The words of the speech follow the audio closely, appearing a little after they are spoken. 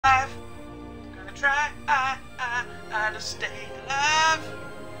try to stay alive.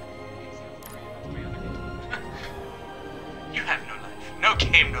 You have no life. No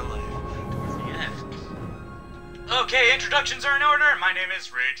game, no life. Okay, introductions are in order. My name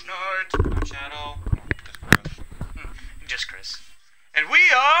is Rage Nord. I'm Shadow. Just Chris. And we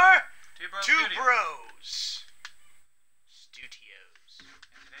are Two Bros. Bros. Studios.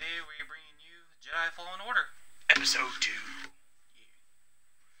 And today we're bringing you Jedi Fallen Order. Episode 2.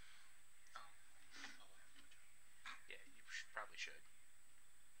 Yeah, you probably should.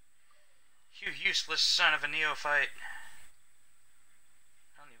 You useless son of a neophyte.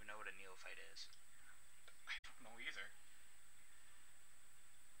 I don't even know what a neophyte is. I don't know either.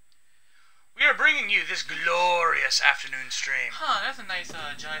 We are bringing you this glorious afternoon stream. Huh, that's a nice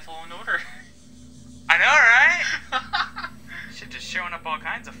Jedi Fallen Order. I know, right? Shit just showing up all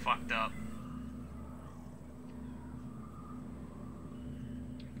kinds of fucked up.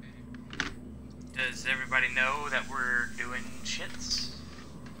 Does everybody know that we're doing shits?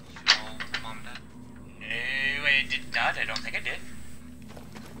 Oh, Mom and Dad. No, I did not. I don't think I did.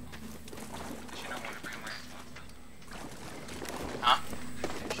 Did you not want to bring my Xbox? Huh?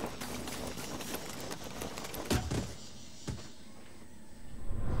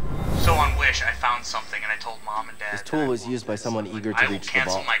 So on Wish, I found something and I told Mom and Dad. This tool was used by someone eager to reach the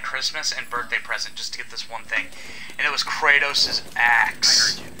cancel ball. my Christmas and birthday present just to get this one thing, and it was Kratos'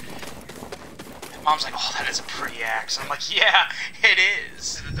 axe. I heard you. Mom's like, "Oh, that is a pretty axe." I'm like, "Yeah, it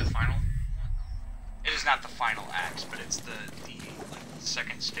is." Is it the final? It is not the final axe, but it's the like,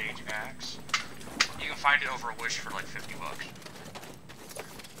 second stage axe. You can find it over a Wish for like $50.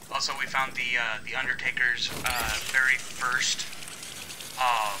 Also, we found the Undertaker's very first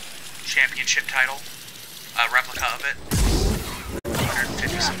championship title, replica of it,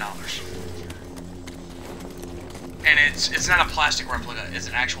 $150 some. And it's not a plastic replica; it's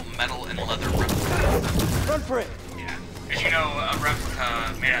an actual metal and leather replica. Run for it! Yeah, because you know a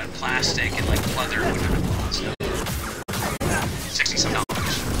replica made out of plastic and like leather would not cost $60 some.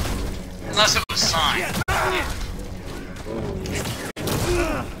 Unless it was signed. Yeah.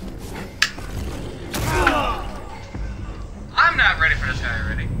 I'm not ready for this guy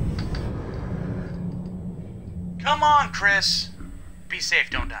already. Come on, Chris. Be safe,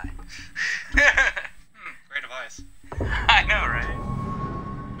 don't die. Great advice. I know, right?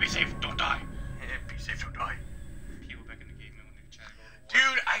 Be safe, don't die. Yeah, be safe, don't die. People back in the game when they try to go to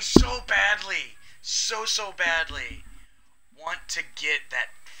war. Dude, I so badly want to get that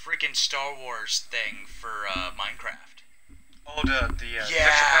freaking Star Wars thing for Minecraft. Oh, the texture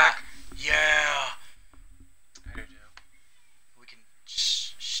Yeah, pack. yeah. I do too. We can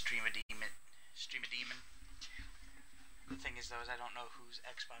stream a demon. Stream a demon. The thing is, though, is I don't know whose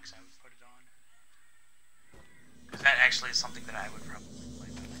Xbox I would put it on. Because that actually is something that I would probably play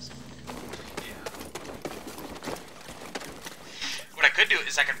by myself. Yeah. What I could do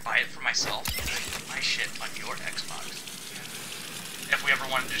is I could buy it for myself and then put my shit on your Xbox. If we ever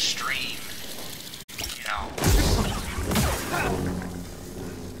wanted to stream, you know.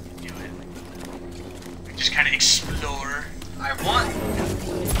 Do it. We just kind of explore. I want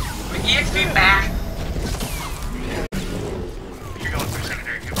my EXP back. You're going for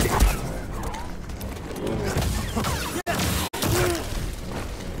secondary fuel.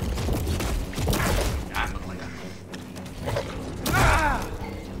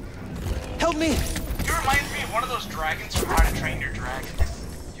 Help me! It reminds me of one of those dragons from How to Train Your Dragon.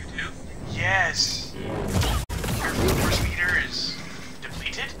 You too? Yes. Your force meter is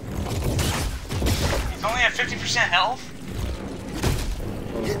depleted. He's only at 50% health.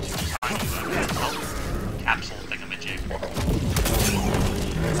 Capsule thingamajig.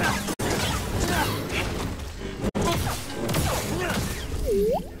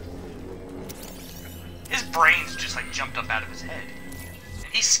 His brains just like jumped up out of his head.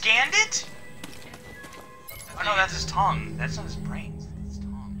 He scanned it? Oh no, that's his tongue. That's not his brains. That's his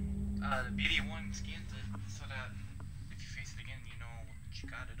tongue. The BD1 scans it so that if you face it again, you know what you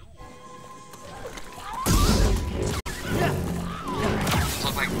gotta do. Those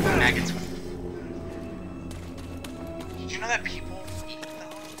look like maggots. Did you know that people eat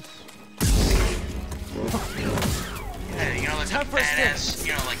those? Yeah, you know, like badass,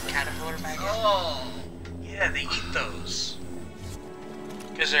 you know, like caterpillar maggots? Oh! Yeah, they eat those.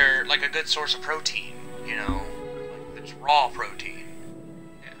 Because they're like a good source of protein, you know? Like, it's raw protein.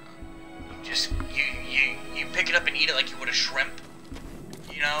 Yeah. You pick it up and eat it like you would a shrimp.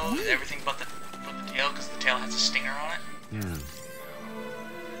 You know? Everything but the tail, because the tail has a stinger on it.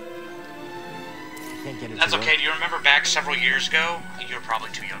 Can't get it. That's okay. Do you remember back several years ago? You were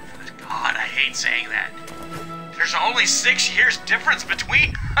probably too young for this. God, I hate saying that. There's only 6 years difference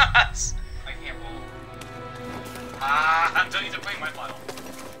between us. I can't roll. Until he's playing my file.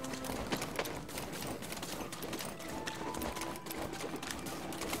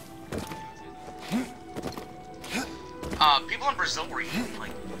 People in Brazil were eating,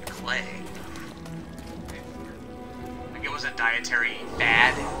 like, clay. Like, it was a dietary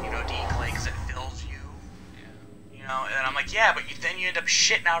fad, you know, to eat clay because it fills you. Yeah. You know, and I'm like, yeah, but then you end up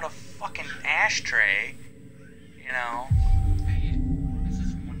shitting out a fucking ashtray, you know. Hey, this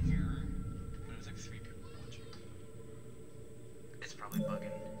is one viewer, but there's like 3 people watching. It's probably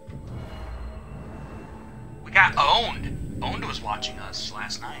bugging. We got owned. Owned was watching us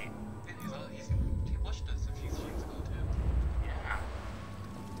last night. He watched us a few streams ago too. Yeah.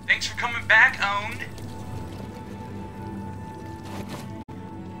 Thanks for coming back, Owned.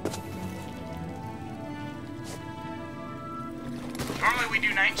 Normally we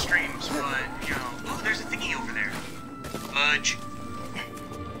do night streams, but, you know... Oh, there's a thingy over there. Fudge.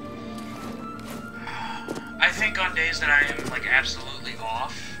 I think on days that I am, like, absolutely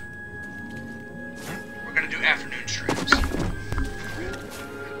off, we're gonna do afternoon streams.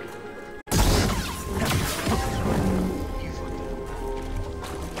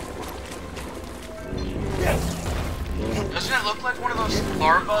 Doesn't it look like one of those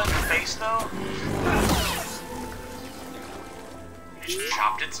larvae in the face, though? It just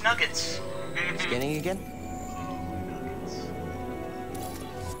chopped its nuggets. Scanning again?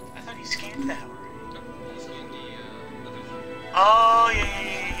 I thought he scanned that already. He scanned the other viewer. Oh,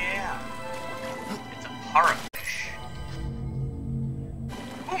 yeah. It's a parafish.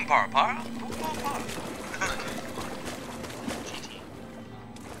 Boom, para. Boom, para. GT.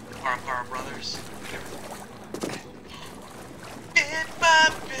 Para brothers.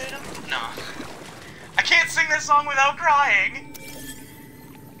 No. I can't sing this song without crying.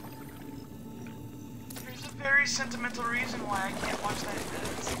 There's a very sentimental reason why I can't watch that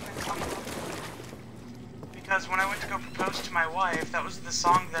song. Because when I went to go propose to my wife, that was the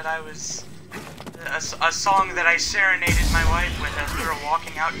song that I was... A song that I serenaded my wife with as we were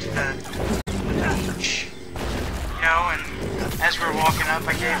walking out to the beach. You know, and as we were walking up,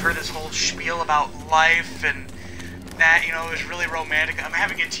 I gave her this whole spiel about life and that, you know, it was really romantic. I'm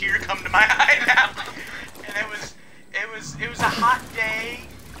having a tear come to my eye now. And it was a hot day.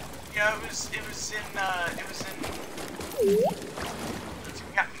 You know, it was in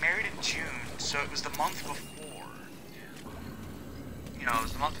we got married in June, so it was the month before. You know, it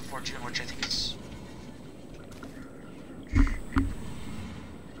was the month before June, which I think is... It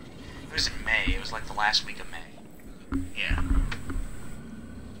was in May. It was like the last week of May. Yeah.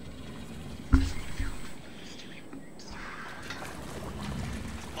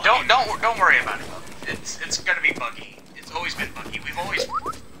 Don't worry about it. It's gonna be buggy. It's always been buggy. We've always...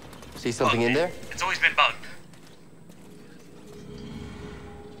 See something in there? It's always been bugged.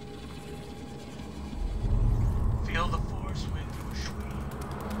 Feel the force with your sweet.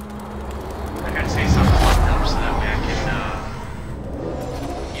 I gotta say something fucked up so that way I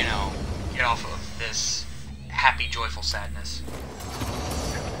can, you know, get off of this happy, joyful sadness.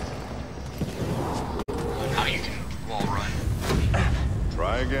 How you can wall run.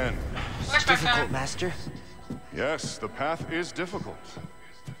 Try again. It's difficult, Master. Yes, the path is difficult.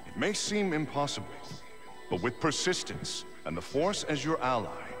 It may seem impossible, but with persistence and the Force as your ally,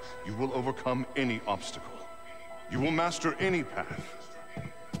 you will overcome any obstacle. You will master any path.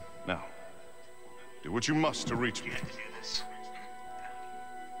 Now, do what you must to reach me. You have to do this.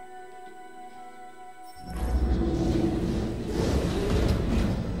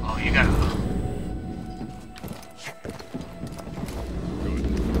 Oh, you gotta... Good.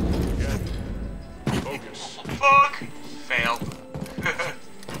 Again. Focus. Fuck! Fail.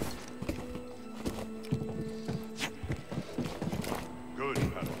 Good,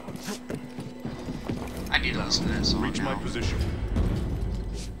 Padawan. I need to listen to that song Reach my now. position.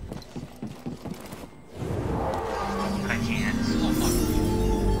 But I can't.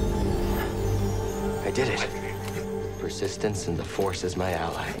 I did it. Persistence and the Force is my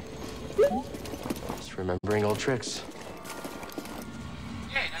ally. Just remembering old tricks.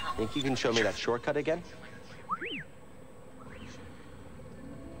 Think you can show me that shortcut again?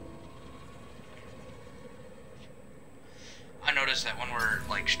 I noticed that when we're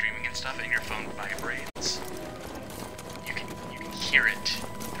like streaming and stuff and your phone vibrates, you can hear it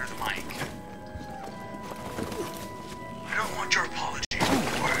through the mic. I don't want your apology.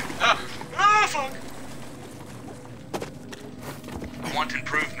 Ah, fuck! I want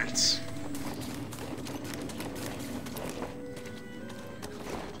improvements.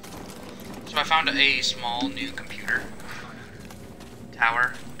 So I found a small new computer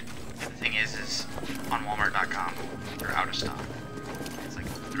tower. The thing is on Walmart.com. They're out of stock. It's like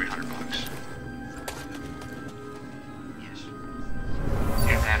 $300.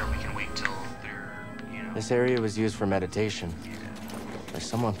 This area was used for meditation. There's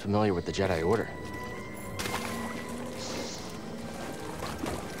someone familiar with the Jedi Order.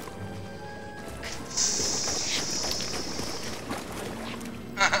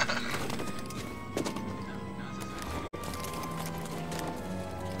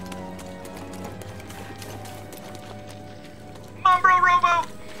 Mombro Robo!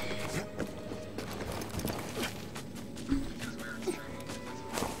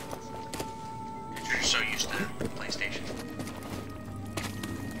 You're so used to PlayStation.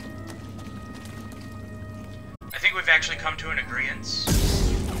 I think we've actually come to an agreement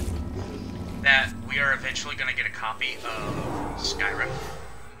that we are eventually going to get a copy of Skyrim.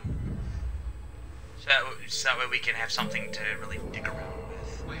 So that way we can have something to really dig around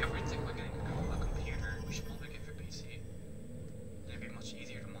with. Wait, if we think we're getting a computer, we should probably get for PC. It'd be much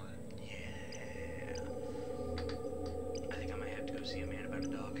easier to mod. Yeah. I think I might have to go see a man about a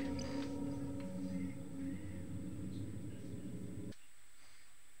dog.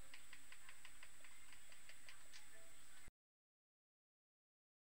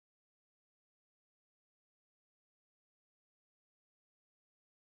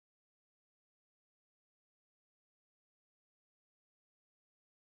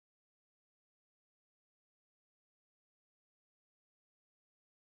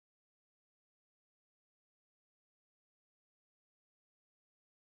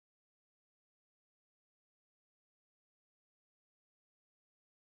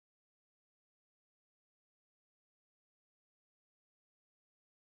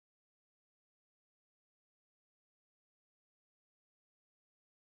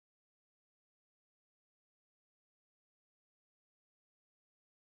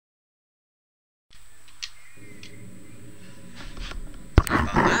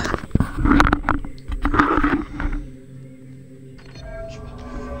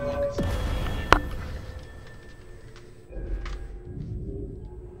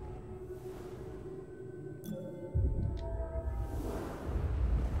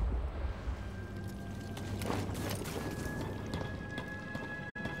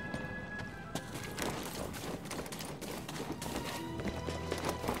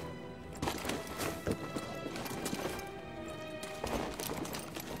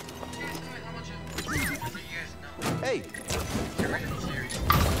 Hey!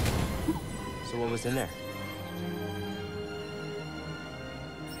 So what was in there?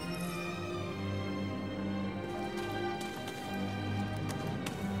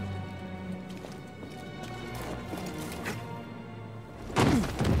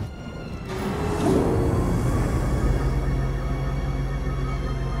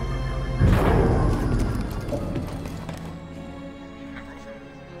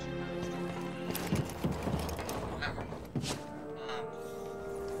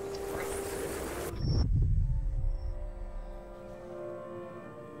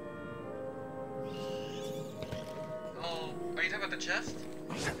 Are you talking about the chest?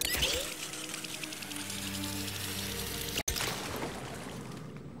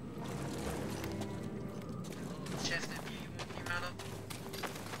 Chest that you came out of?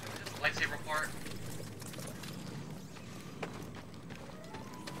 Lightsaber part?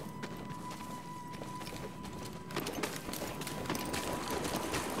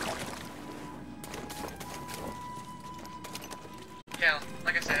 Yeah,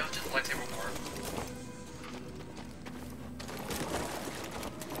 like I said, it was just a lightsaber part.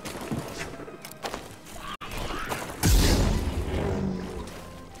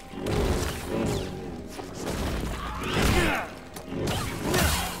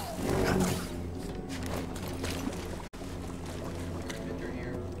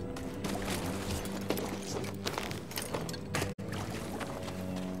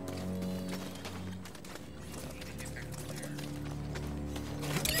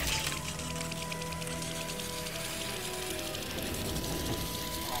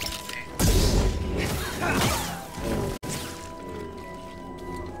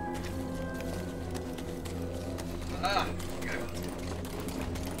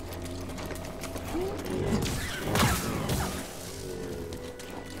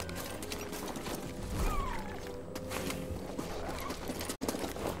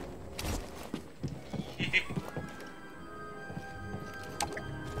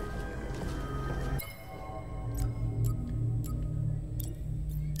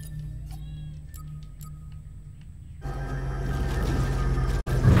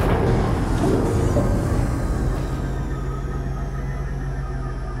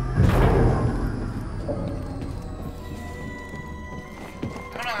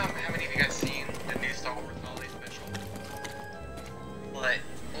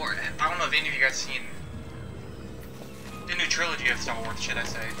 Seen trilogy of Star Wars, should I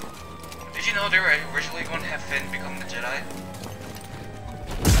say. Did you know they were originally going to have Finn become the Jedi?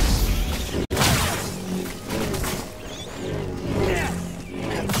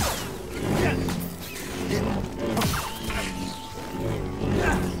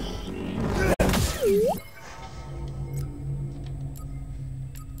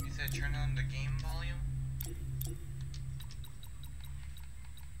 You said turn on the game volume?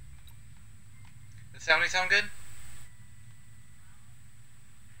 Does sound good?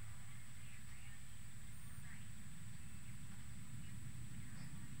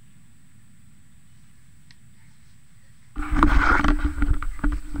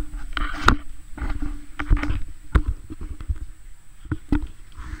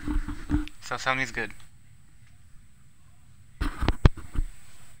 So sounding's good.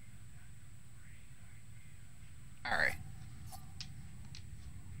 Alright.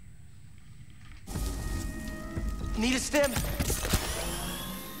 Need a stim?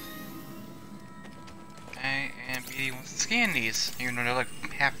 Okay, and BD wants to scan these, even though they're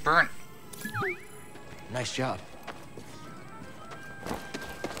like half burnt. Nice job.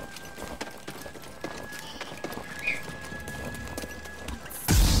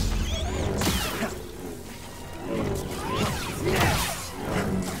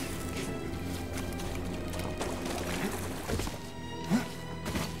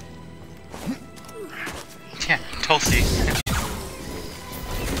 Yeah, toasty.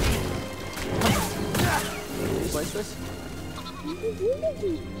 Slice this?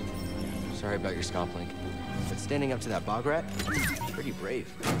 Sorry about your scomp link, but standing up to that bog rat, pretty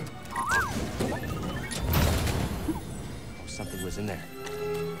brave. Oh, something was in there.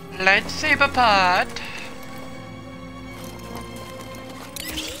 Lightsaber pod.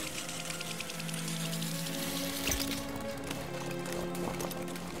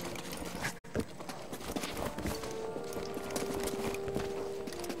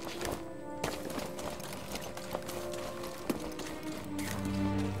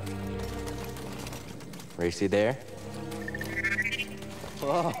 Racy there?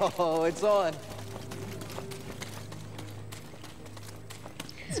 Oh, it's on.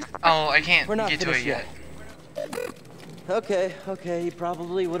 Oh, I can't We're not get to it finished yet. Okay, you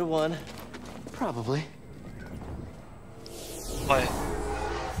probably would have won. Probably. But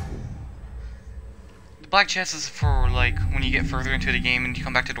the black chest is for like when you get further into the game and you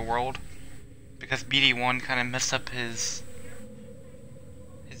come back to the world, because BD1 kind of messed up his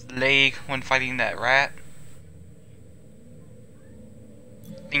leg when fighting that rat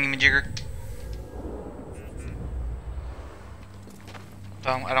thingamajigger. So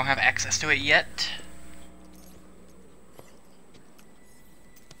I don't have access to it yet.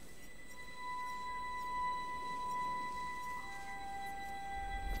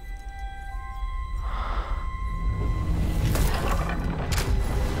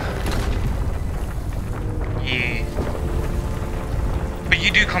 Yeah. But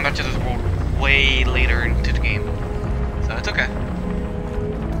you do come back to this world way later into the game, so it's okay.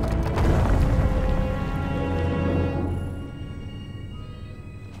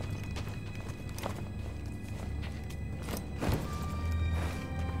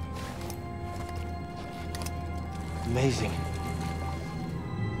 Amazing.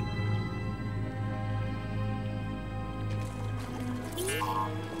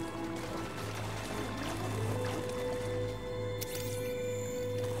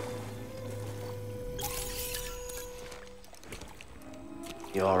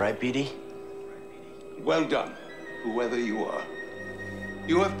 You all right, BD? Well done, whoever you are.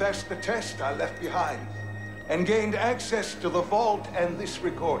 You have passed the test I left behind and gained access to the vault and this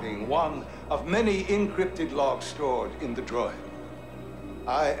recording, one of many encrypted logs stored in the droid.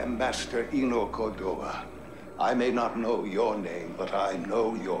 I am Master Eno Cordova. I may not know your name, but I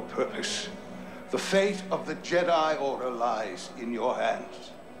know your purpose. The fate of the Jedi Order lies in your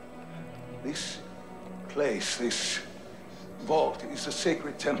hands. This place, this vault, is a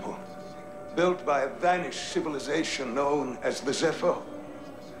sacred temple, built by a vanished civilization known as the Zeffo.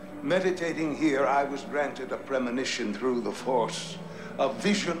 Meditating here, I was granted a premonition through the Force, a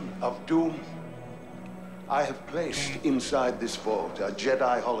vision of doom. I have placed inside this vault a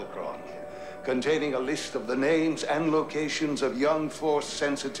Jedi holocron containing a list of the names and locations of young Force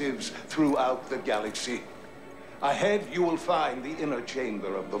sensitives throughout the galaxy. Ahead, you will find the inner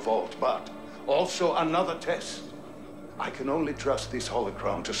chamber of the vault, but also another test. I can only trust this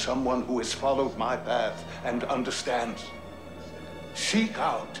holocron to someone who has followed my path and understands. Seek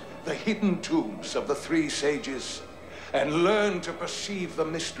out the hidden tombs of the three sages and learn to perceive the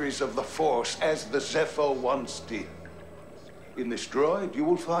mysteries of the Force as the Zeffo once did. In this droid, you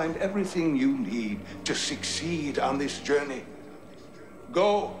will find everything you need to succeed on this journey.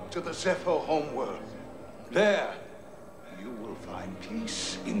 Go to the Zeffo homeworld. There, you will find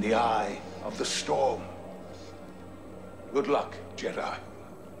peace in the eye of the storm. Good luck, Jedi.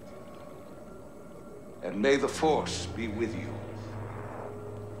 And may the Force be with you.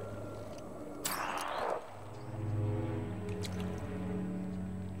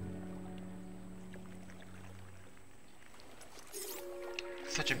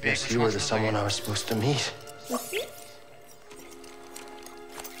 Such a big Guess you were the someone I was supposed to meet.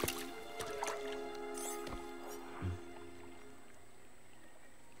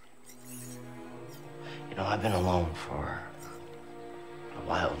 You know, I've been alone for a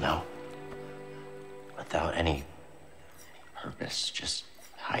while now. Without any purpose, just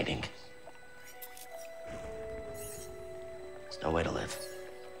hiding. There's no way to live.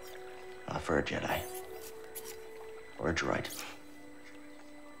 Not for a Jedi. Or a droid.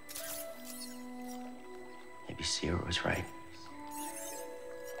 Maybe Sierra was right.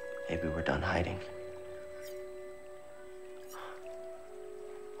 Maybe we're done hiding.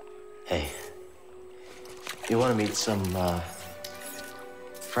 Hey, you want to meet some,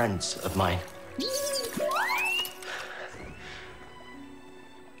 friends of mine?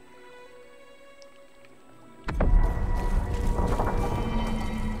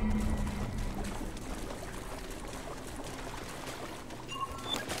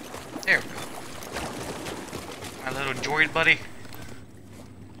 There we go. My little droid buddy.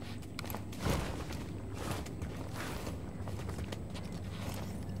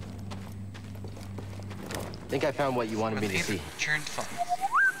 I think I found what you wanted me to see. Turned fun.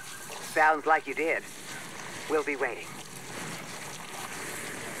 Sounds like you did. We'll be waiting.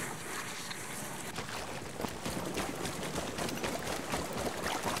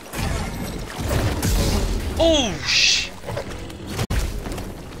 Oh, shh!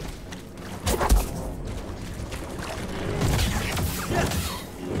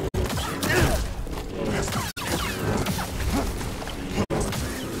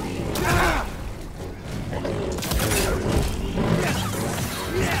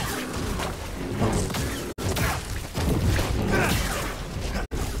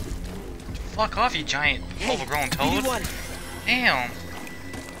 Fuck off, you giant overgrown toad. Damn.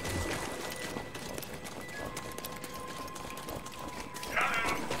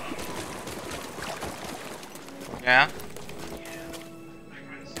 Yeah?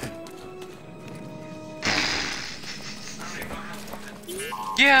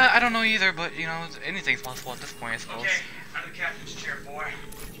 Yeah, I don't know either, but, you know, anything's possible at this point, I suppose. Okay, out of the captain's chair, boy. I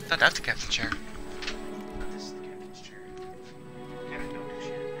thought that's the captain's chair. This is the captain's chair. Captain, don't do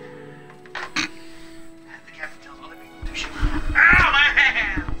shit. The captain tells other people to do shit. Ow, my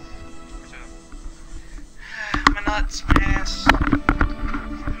hands! My nuts, my ass,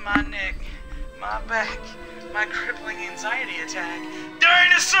 my neck, my back, my crippling anxiety attack.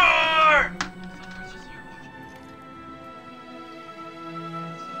 Dinosaur!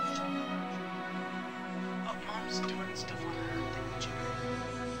 Oh, Mom's doing stuff on her thingy chair.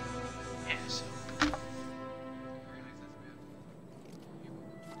 Yeah, so.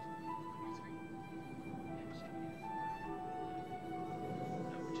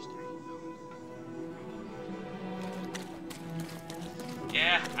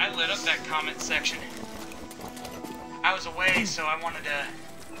 Yeah, I lit up that comment section. I was away, so I wanted to...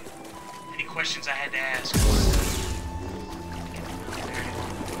 Any questions I had to ask.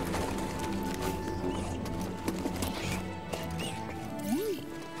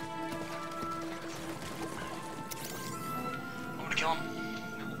 I'm gonna kill him.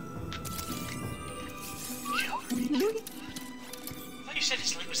 Kill him. I thought you said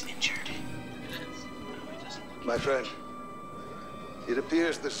his leg was injured. No, he doesn't. My friend, it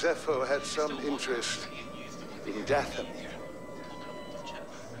appears the Zeffo had some interest in Datham.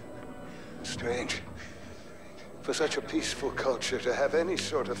 Strange. For such a peaceful culture to have any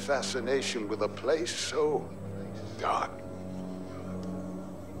sort of fascination with a place so dark.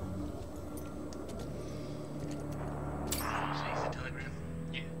 So he's a telegram?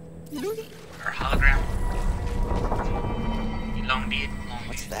 Yeah. Or hologram? You long did?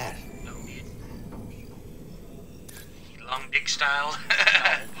 What's that? Long did. Long dick style?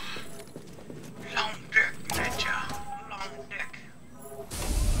 Long dick, ninja. Long dick.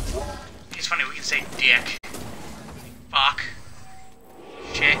 It's funny, we can say dick. Fuck.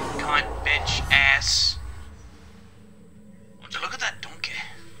 Shit, cunt, bitch, ass. Would you look at that donkey?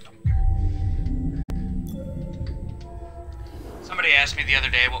 Somebody asked me the other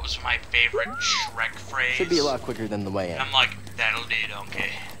day what was my favorite Shrek phrase. Should be a lot quicker than the way in. And I'm like, that'll do,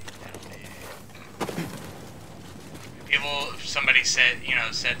 donkey. Have you table, somebody said,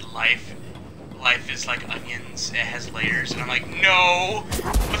 said life is like onions, it has layers, and I'm like, no!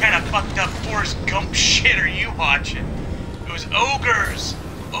 What kind of fucked up Forrest Gump shit are you watching? It was ogres!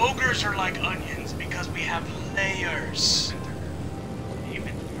 Ogres are like onions because we have layers.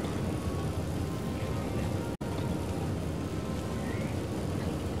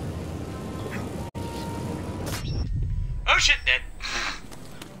 Oh shit, dead.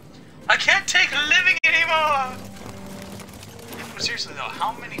 I can't take living anymore! But seriously though,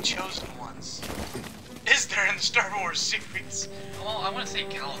 how many chosen ones is there in the Star Wars series? Well, I want to say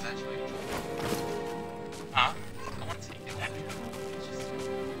Cal's actually. Huh? I want to say Cal.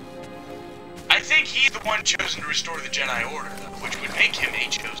 I think he's the one chosen to restore the Jedi Order, though, which would make him a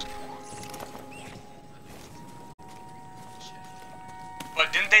chosen one.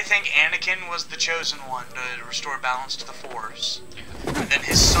 But didn't they think Anakin was the chosen one to restore balance to the Force? And then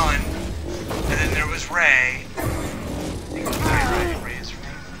his son, and then there was Rey. I think it was Rey is her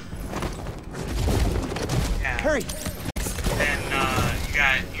name. Yeah. Hurry! Then, you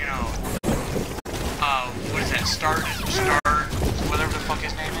got, what is that, Star, whatever the fuck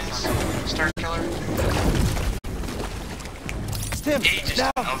his name is? Star Killer? Stim! He just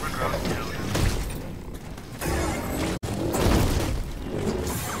Now! overgrown toad.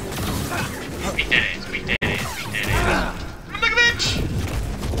 We did it. I'm like a bitch!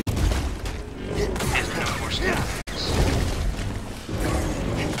 There's no more stuff.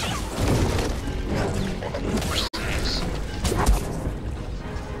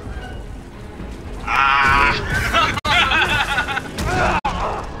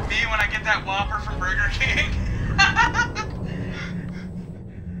 Me when I get that Whopper from Burger King.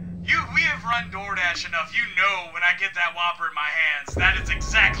 We have run DoorDash enough. You know when I get that Whopper in my hands, that is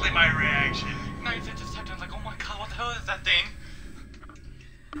exactly my reaction. No, you just typed in like, oh my god, what the hell is that thing?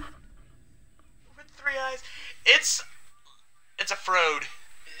 With 3 eyes. It's a frode.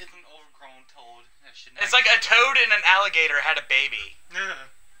 It's an overgrown toad. That should It's like a toad and an alligator had a baby.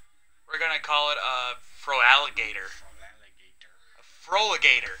 Yeah. We're gonna call it a fro-alligator. A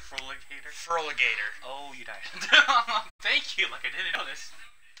froligator. Froligator. Oh, you died. Thank you, like I didn't notice.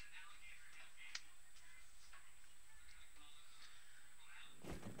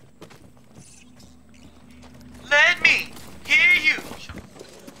 Let me hear you.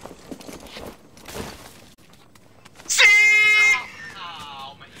 See?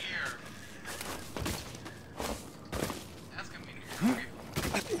 Ow, my ear. That's gonna be new.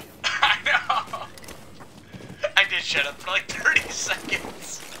 I know. I did shut up for like 30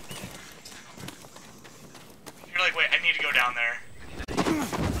 seconds. You're like, wait, I need to go down there.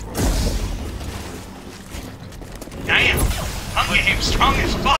 Damn. Hunger Game's strong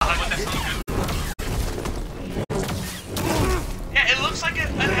as fuck. Yeah, it looks like an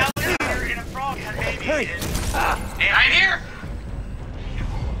alligator and a frog had a baby. Hey! Hey, I'm here!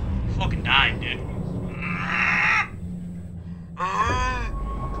 Fucking died, dude. Is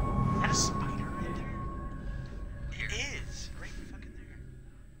that a spider right there? It is. Right fucking there.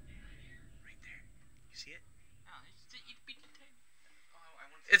 Right there. You see it?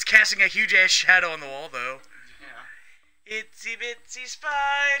 It's casting a huge ass shadow on the wall, though. Yeah. Itsy bitsy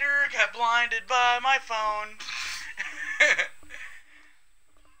spider got blinded by my phone.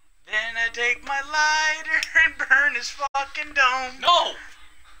 Then I take my lighter and burn his fucking dome. No!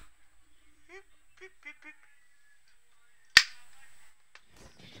 Beep, beep, beep, beep.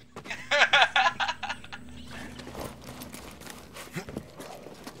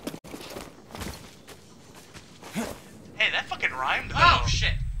 Hey, that fucking rhymed though. Oh,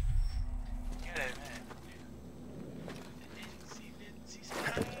 shit. Gotta admit. Itsy bitsy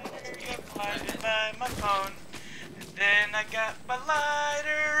spider got blinded by my phone. And then I got my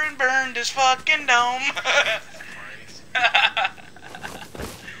lighter and burned his fucking dome.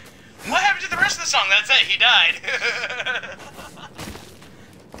 What happened to the rest of the song? That's it, he died.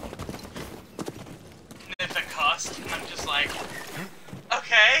 And if it cost, I'm just like,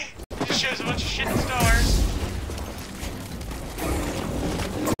 okay, it just shows a bunch of shit in stars.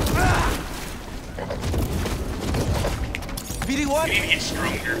 BD1? You need to get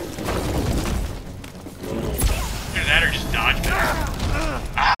stronger. Either that or just dodge better.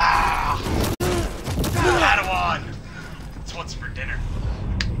 Ah! Padawan! That's what's for dinner.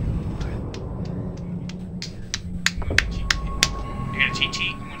 You gonna cheat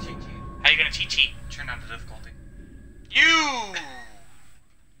cheat? How you gonna cheat cheat? Turn down the difficulty. You!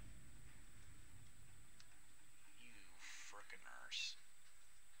 You frickin' nurse.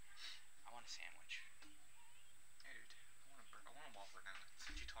 I want a sandwich. Hey, dude, I want a Whopper now,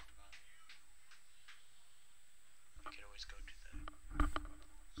 since you talked about it. We could always go to the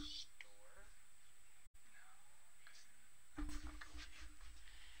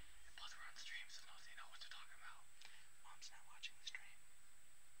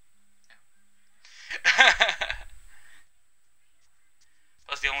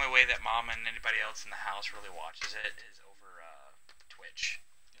the only way that Mom and anybody else in the house really watches it is over Twitch.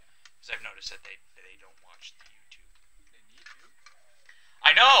 Because I've noticed that they don't watch the YouTube. They need to.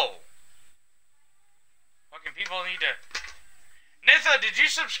 I know! Fucking people need to... Nitha, did you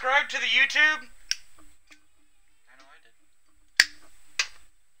subscribe to the YouTube? I know I did.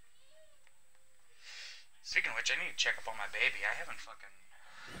 Speaking of which, I need to check up on my baby. I haven't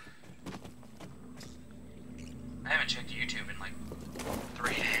checked YouTube in like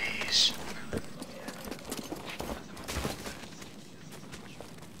 3 days.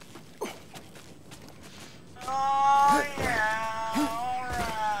 Oh yeah,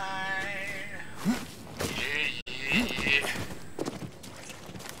 alright. Yeah.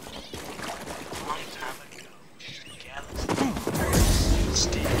 Long time ago, the galaxy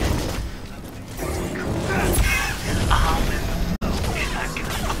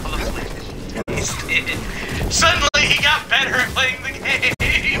Suddenly he got better at playing the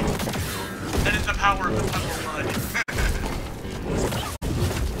game! That is the power of the puzzle mud.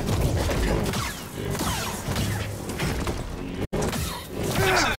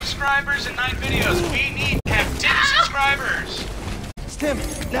 6 subscribers and 9 videos. We need to have 10 subscribers. Tim,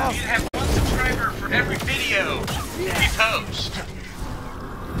 now. We need to have 1 subscriber for every video we post.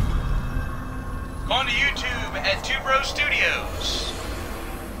 Go on to YouTube at Two Bros Studios.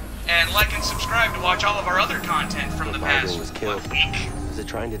 And like and subscribe to watch all of our other content from the past was killed. week. Is it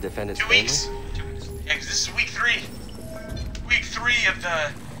trying to defend its 2 family? weeks. 2 weeks. Yeah, because this is week 3. Week 3 of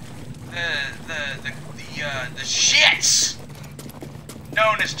the shits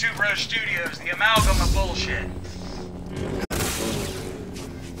known as Two Bros Studios, the amalgam of bullshit.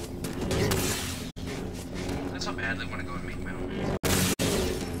 That's how badly I want to go and make my own.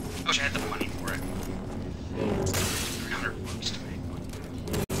 I wish I had the money for it. $300 to make one.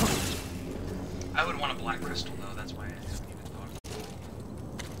 I would want a black crystal though, that's why I haven't even thought.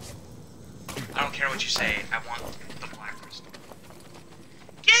 I don't care what you say, I want the black crystal.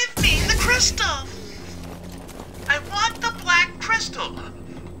 Give me the crystal! I want the black crystal!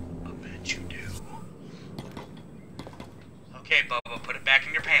 I bet you do. Okay, Bubba, put it back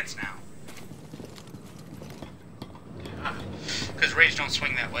in your pants now. Because Rays don't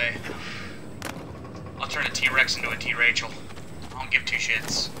swing that way. I'll turn a T-Rex into a T-Rachel. I don't give 2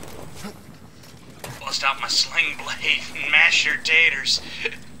 shits. Bust out my sling blade and mash your taters.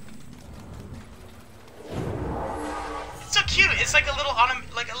 It's so cute. It's like a little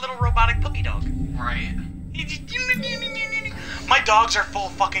robotic puppy dog. Right? My dogs are full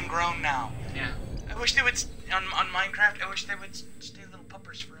fucking grown now. Yeah. I wish they would on Minecraft. I wish they would stay little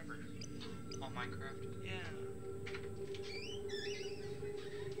puppers forever. On Minecraft. Yeah.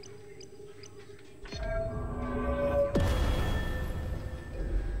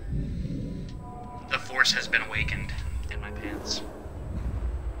 The force has been awakened in my pants.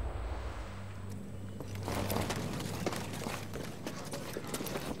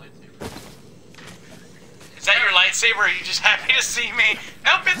 Is that your lightsaber, or are you just happy to see me?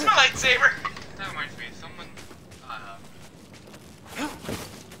 Nope, it's my lightsaber! That reminds me, someone, if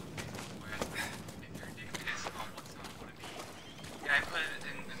you're digging this, what sound would it be? Yeah, I put it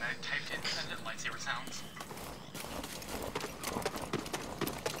in, and I typed in lightsaber sounds.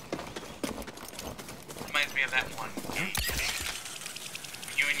 Reminds me of that one game.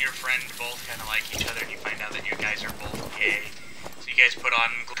 You and your friend both kind of like each other, and you find out that you guys are both gay. So you guys put on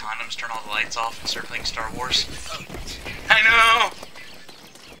condoms, turn all the lights off, and start playing Star Wars. Oh. I know!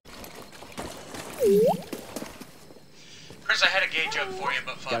 Chris, I had a gay joke for you,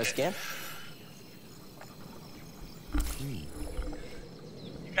 but fuck Got a it. scan?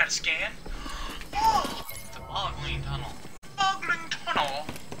 You got a scan? Oh! It's a boggling tunnel. Boggling tunnel!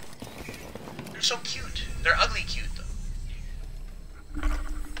 They're so cute. They're ugly cute, though.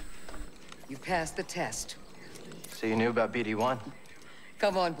 You passed the test. So you knew about BD1?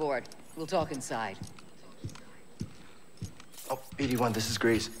 Come on board. We'll talk inside. Oh, BD1, this is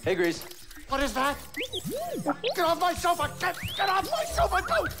Grease. Hey, Grease. What is that? Get off my sofa! Get off my sofa!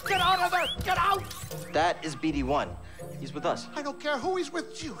 Don't! Get out of there! Get out! That is BD1. He's with us. I don't care who he's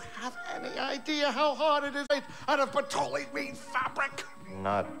with. Do you have any idea how hard it is made out of petroleum fabric?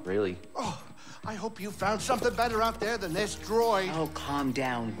 Not really. Oh, I hope you found something better out there than this droid. Oh, calm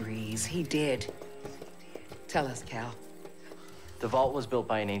down, Breeze. He did. Tell us, Cal. The vault was built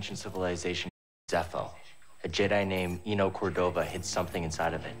by an ancient civilization, Zeffo. A Jedi named Eno Cordova hid something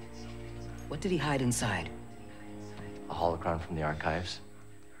inside of it. What did he hide inside? A holocron from the archives.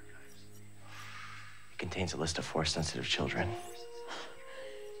 It contains a list of Force-sensitive children.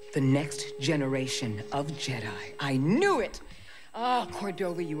 The next generation of Jedi. I knew it! Ah,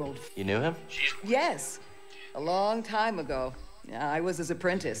 Cordova, you old... You knew him? Yes. A long time ago. I was his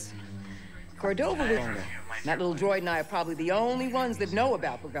apprentice. Cordova was owner. That little droid and I are probably the only ones that know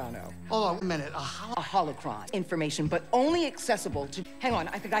about Pagano. Hold on a minute. A holocron. Information, but only accessible to... Hang on,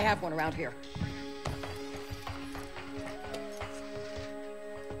 I think I have one around here.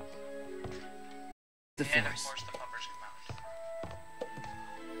 The And of Force. course the puppers come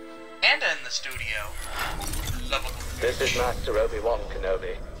out. Panda in the studio. Lovable. This is Master Obi-Wan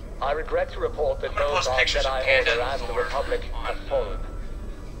Kenobi. I regret to report that I'm gonna both post our pictures of Jedi Panda Order and and the Lord Republic have fallen.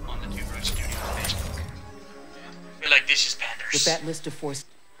 On the Two Road Studios Facebook. I feel like this is Panders. With that list of Force,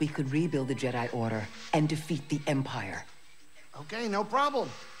 we could rebuild the Jedi Order and defeat the Empire. Okay, no problem.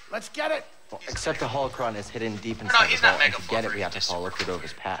 Let's get it. Well, except the holocron is hidden deep No, inside he's the not vault, and Mega to get it, Fluffer, we have to he's follow just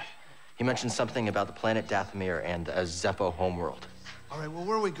Cordova's path. He mentioned something about the planet Dathomir and a Zeffo homeworld. All right, well,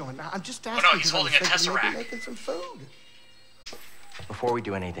 where are we going? I'm just no, asking. he's 'cause I holding was a thinking maybe Tesseract. making some food. Before we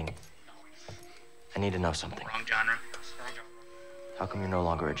do anything, I need to know something. Wrong genre. How come you're no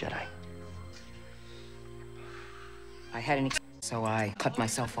longer a Jedi? I had an... So I cut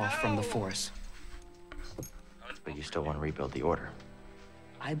myself off from the Force. But you still want to rebuild the Order.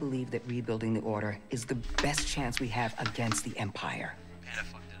 I believe that rebuilding the Order is the best chance we have against the Empire. Panda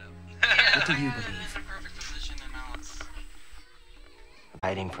fucked it up. What do you believe? Perfect position, and now it's... I'm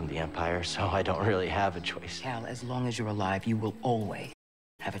hiding from the Empire, so I don't really have a choice. Cal, as long as you're alive, you will always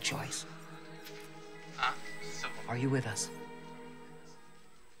have a choice. So... Are you with us?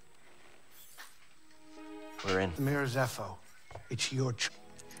 We're in. Mir Zeffo, it's your choice.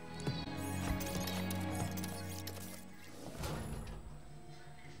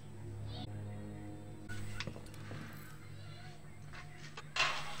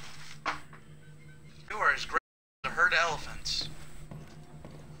 You are as great as a herd of elephants.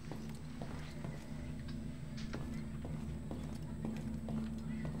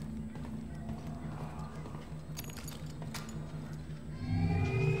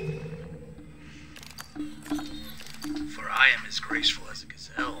 For I am as graceful as a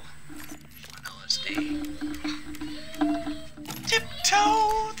gazelle on LSD.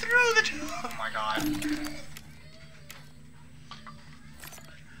 Tiptoe through the... Oh my god.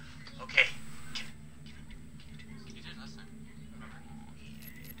 Okay. You did last time, remember?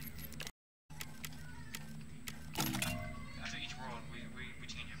 After each world, we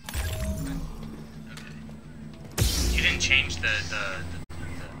change it. Okay. You didn't change the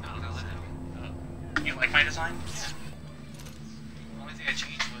you like my design? Yeah. The only thing I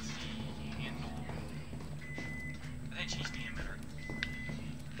changed was the handle. I didn't change the emitter.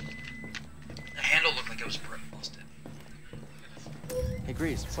 The handle looked like it was busted. Hey,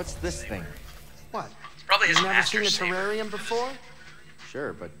 Grease, what's this thing? What? It's probably his You've never seen master a saber. terrarium before?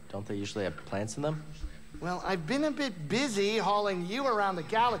 Sure, but don't they usually have plants in them? Well, I've been a bit busy hauling you around the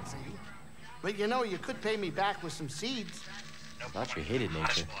galaxy. But you know, you could pay me back with some seeds. Nope. Thought you hated Hot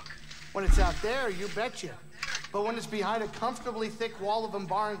as nature. fuck. When it's out there, you betcha. But when it's behind a comfortably thick wall of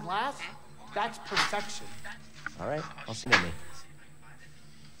embarring glass, that's perfection. All right, I'll see you in me.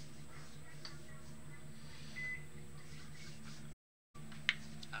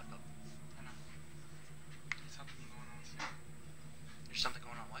 There's something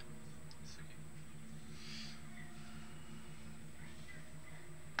going on. What?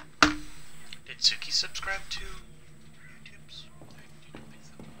 Did Suki subscribe to YouTube's?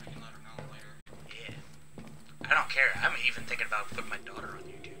 Yeah. I don't care. I'm even thinking about putting my daughter on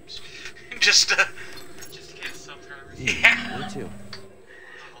YouTube's. just to get subscribers. Yeah. Me too.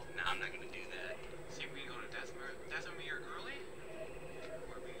 No, I'm not gonna do that. See, we go to Dathomir early,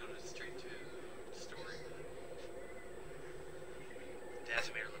 or we go to straight to story.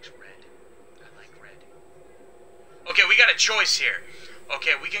 Dathomir looks red. I like red. Okay, we got a choice here.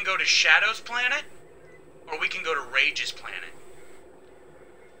 Okay, we can go to Shadow's planet, or we can go to Rage's planet.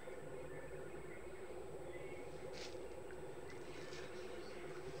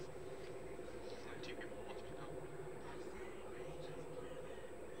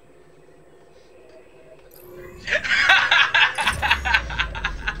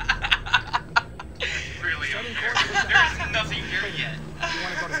 Really, there's nothing here yet. You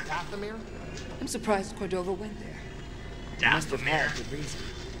want to go to Dathomir? I'm surprised Cordova went there. He must have had Dathomir. good reason.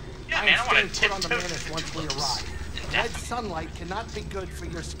 Yeah, I man, am I want to staying put on the tiptoe menace through once we tulips. arrive. Red sunlight cannot be good for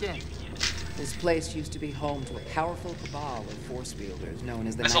your skin. This place used to be home to a powerful cabal of force wielders known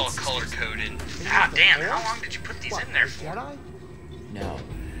as the That's Night all color Sisters. coded. Ah, damn, how long did you put these What, in there the for? Jedi? No.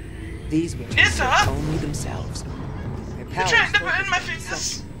 These were Nissa! only themselves. Their powers trying to focused burn my on fingers.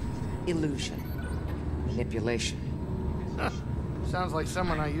 deception, illusion, manipulation. Huh. Sounds like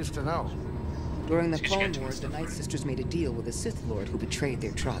someone I used to know. During the Excuse me, Clone get Wars, the stuff Night right. Sisters made a deal with a Sith Lord who betrayed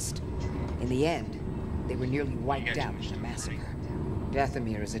their trust. In the end, they were nearly wiped out in a massacre.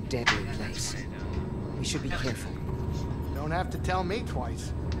 Dathomir is a deadly place. We should be careful. Don't have to tell me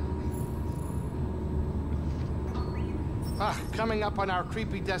twice. Coming up on our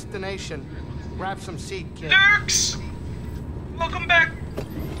creepy destination. Grab some seed, kid. Lurks! Welcome back!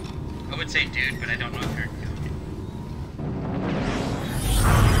 I would say dude, but I don't know if you're a dude.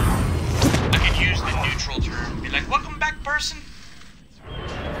 I could use the neutral term. Be like, welcome back, person!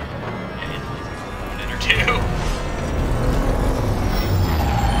 Or two.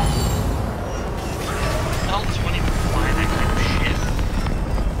 Hell, 20 fly that kind of shit.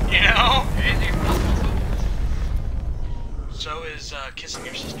 You know? So is kissing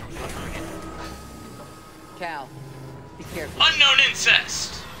your sister without doing it. Cal, be careful. Unknown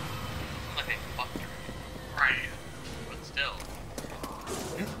incest! Like they fucked her. Right. But still.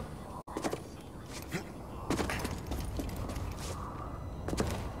 This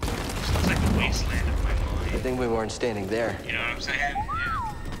looks like the wasteland of my mind. Good thing we weren't standing there. You know what I'm saying? Yeah.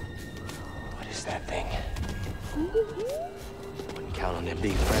 What is that thing? Wouldn't count on it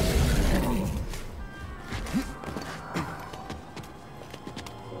being friendly.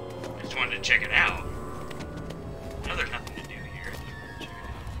 I just wanted to check it out. I know there's nothing to do here.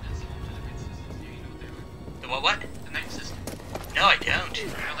 The what? The Night System. No, I don't.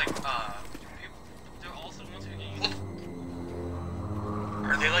 They're like, they're also the ones who get used.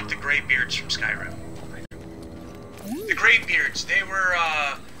 Are they like the Greybeards from Skyrim? The Greybeards, they were,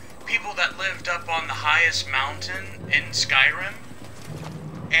 people that lived up on the highest mountain in Skyrim.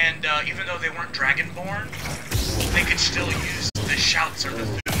 And, even though they weren't Dragonborn, they could still use the shouts or the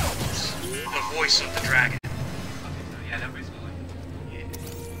thumos, the voice of the dragon. Okay, so yeah, that basically like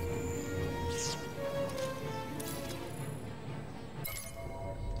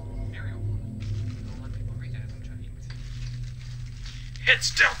Ariel. Don't let people read that as I'm trying to eat. It's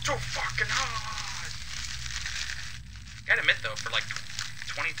still too fucking hard. Gotta admit though, for like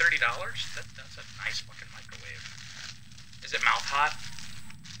 $20–30, that's a nice fucking microwave. Is it mouth hot?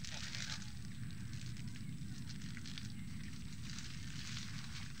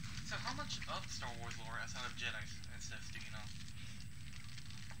 So how much of Star Wars lore outside of Jedi and stuff do you know?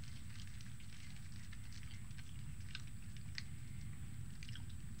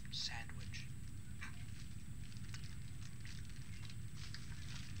 Sandwich.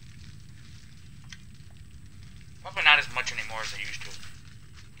 Probably not as much anymore as I used to.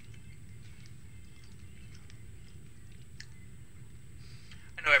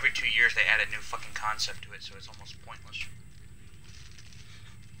 I know every 2 years they add a new fucking concept to it, so it's almost pointless.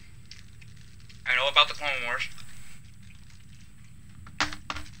 I know about the Clone Wars.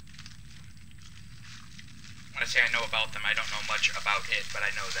 When I say I know about them, I don't know much about it, but I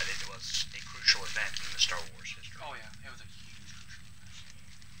know that it was a crucial event in the Star Wars history. Oh yeah, it was a huge crucial event.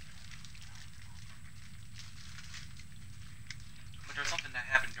 But there was something that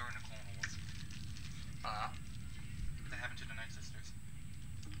happened during the Clone Wars. That happened to the Night Sisters.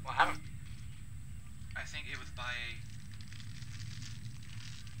 What happened? I think it was by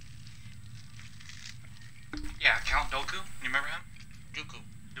yeah, Count Dooku. You remember him? Dooku.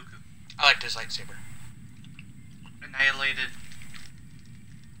 Dooku. I liked his lightsaber. Annihilated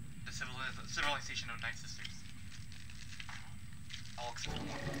the civilization of Night Sisters. All except one.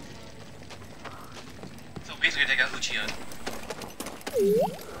 So basically they got Uchiha.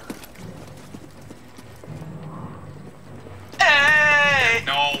 Hey!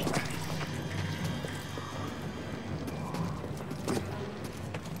 No!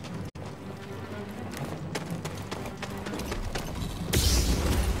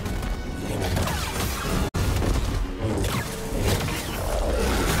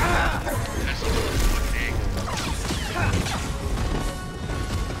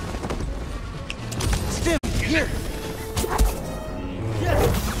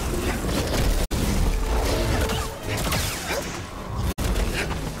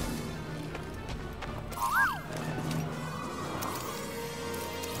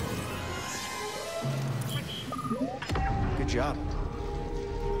 Good job.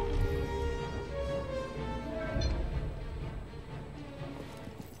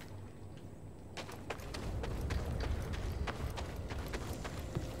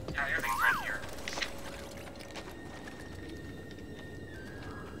 Yeah, everything's right here.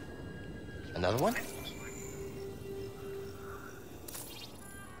 Another one?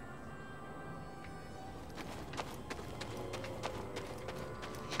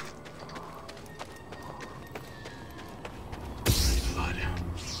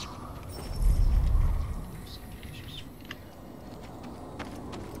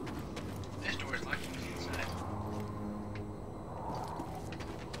 This door is locked from the inside.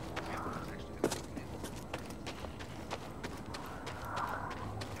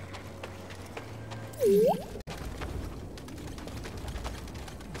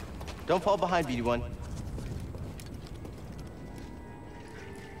 Don't fall behind, BD1.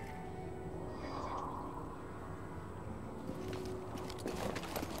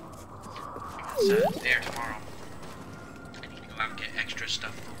 It's there tomorrow. I need to go out and get extra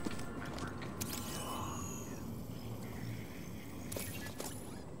stuff for my work.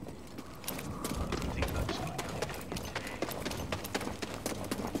 Think about just going out today.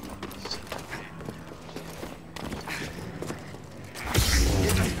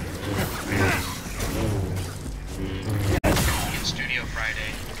 In studio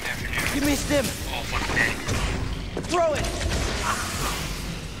Friday afternoon. Give me a stim. All fucking day. Throw it.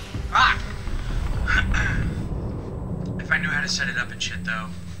 Ah! If I knew how to set it up and shit, though,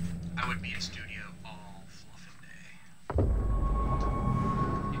 I would be in studio all fluffing day.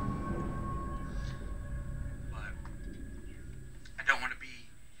 But I don't want to be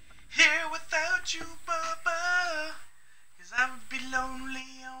here without you, Bubba, 'cause I would be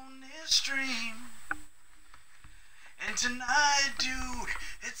lonely on this stream. And tonight, dude,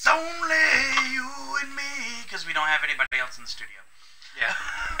 it's only you and me, 'cause we don't have anybody else in the studio. Yeah.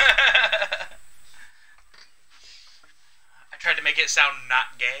 I tried to make it sound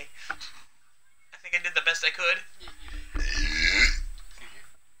not gay. I think I did the best I could.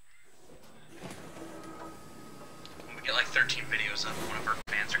 When we get like 13 videos up, one of our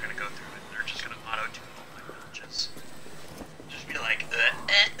fans are going to go through it and they're just going to auto-tune all my notches. Just be like,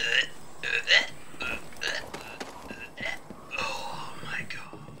 oh my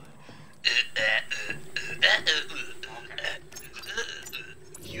god.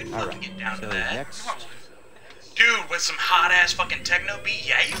 You'd fucking get down to that. Next. Dude, with some hot-ass fucking techno beat?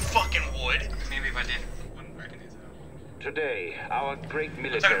 Yeah, you fucking would. Maybe if I did, wouldn't recognize it. Today, our great I'm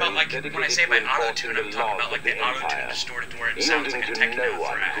military talking about, like, dedicated when I say by to auto-tune, I'm enforcing talking the about, like, laws the of auto-tune Empire, distorted to where it sounds like a yielding to techno no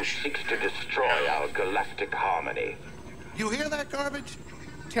one who thrash. seeks to destroy our galactic harmony. You hear that garbage?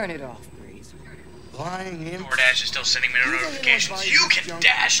 Turn it off, please. Lying in. DoorDash is still sending me notifications. You can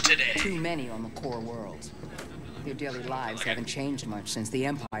dash today! Too many on the core worlds. Their daily lives haven't changed much since the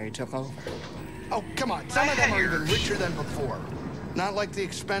Empire took over. Oh, come on. Some of them are even richer than before. Not like the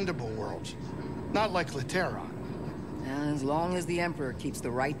expendable worlds. Not like Laterra. As long as the Emperor keeps the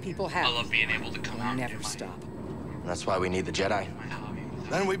right people happy, I love being able to come we'll out and never do my, stop. That's why we need the Jedi. my hobby.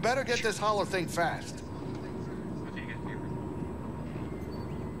 Then we better get this hollow thing fast.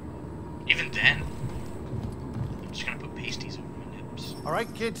 Even then, I'm just gonna put pasties over my nips. All right,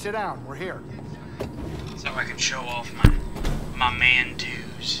 kids, sit down. We're here. So I can show off my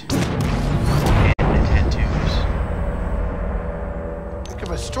man-twos. And the tattoos. Think of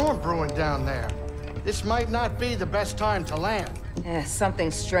a storm brewing down there. This might not be the best time to land.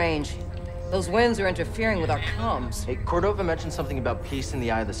 Something strange. Those winds are interfering with our comms. Hey, Cordova mentioned something about peace in the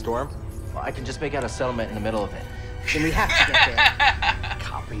eye of the storm. Well, I can just make out a settlement in the middle of it. Then we have to get there.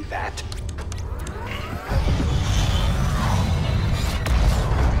 Copy that.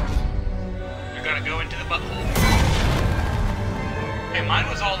 You're gonna go into the butthole. Hey, mine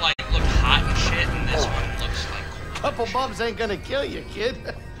was all like, looked hot and shit, and this one looks like cold. Couple bumps ain't gonna kill you,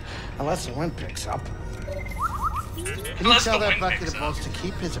 kid. Unless the wind picks up. Can you Unless tell the that wind bucket picks of up. balls to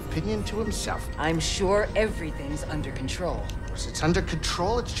keep his opinion to himself? I'm sure everything's under control. Of course, it's under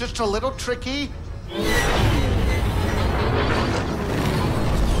control. It's just a little tricky.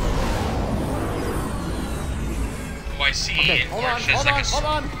 Oh, I see. Okay, It hold works on, as like hold a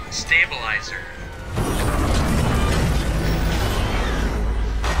on. stabilizer.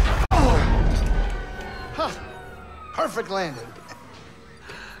 Huh. Perfect landing.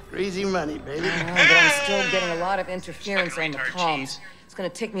 Easy money, baby. But I'm still getting a lot of interference on the Fucking retard comms. cheese. It's gonna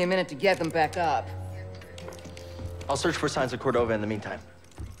take me a minute to get them back up. I'll search for signs of Cordova in the meantime.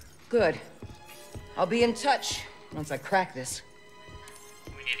 Good. I'll be in touch once I crack this.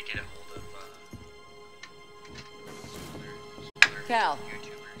 We need to get a hold of Cal,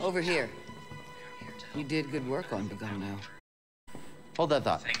 over here. You did good work on Begano. Hold that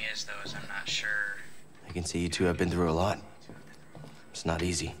thought. Thing is, though, is I'm not sure. I can see you two have been through a lot. It's not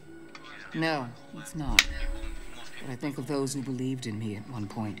easy. No, it's not. But I think of those who believed in me at one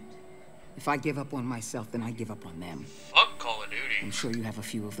point. If I give up on myself, then I give up on them. Fuck Call of Duty. I'm sure you have a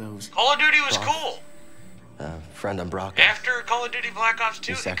few of those. Call of Duty was cool. Friend on Brock. After Call of Duty Black Ops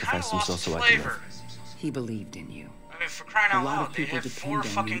 2, He it kind of sacrificed lost himself its so I could flavor. He believed in you. I mean, for crying A out lot loud, of they people have depend 4 on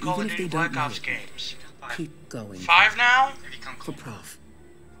fucking you, Call even of if Duty they don't Black know Ops it. games. Keep going. 5 now? For Prof.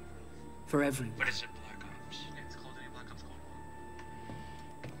 For everyone. What is it, Black Ops? It's Call of Duty Black Ops Cold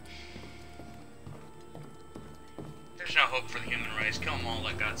War. There's no hope for the human race. Kill them all,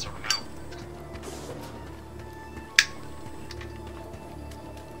 let God sort them out.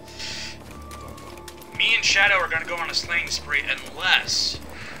 and Shadow are gonna go on a slaying spree unless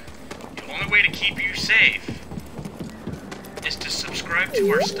the only way to keep you safe is to subscribe to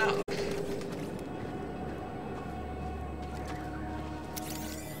our stuff.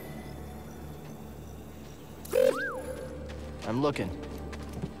 I'm looking.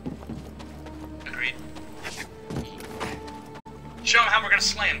 Agreed. Show him how we're gonna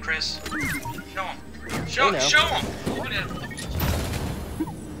slay him, Chris. Show him. Show him.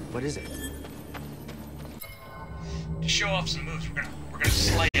 What is it? To show off some moves, we're gonna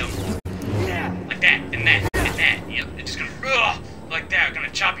slay him. Like that, and that, and that. Yep, it's just gonna like that. We're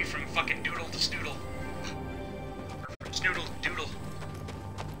gonna chop you from fucking doodle to snoodle. Snoodle to doodle.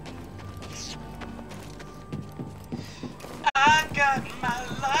 I got my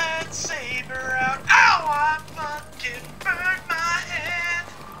lightsaber out. Ow! I fucking burned my hand.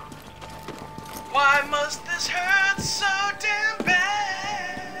 Why must this hurt so damn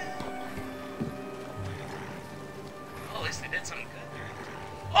bad? Well, at least they did something good.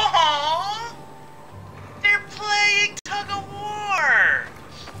 Oh! They're playing tug of war.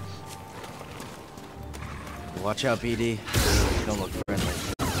 Watch out, BD. You don't look friendly.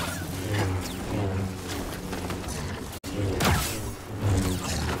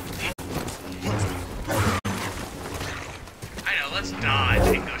 Let's dodge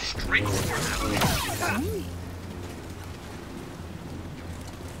and go straight for them.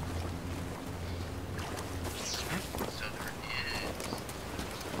 So there is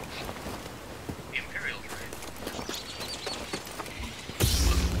the Imperials, right?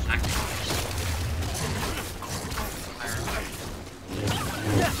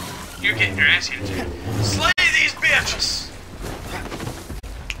 You're getting your ass handed. Slay these bitches!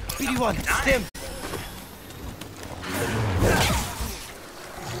 BD1, stim!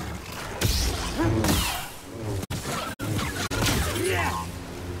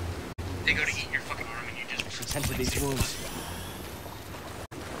 They go to eat your fucking arm and you just tend to these wounds.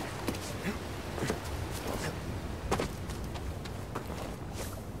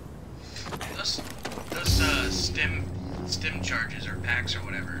 Those stim charges or packs or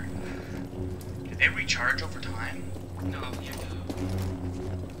whatever, do they recharge over time? No, you have to.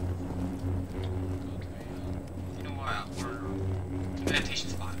 You know what? Or meditation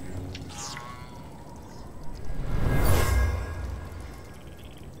spot.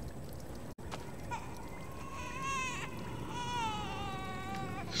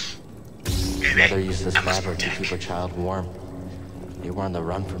 Mother used this fabric to keep her child warm. They were on the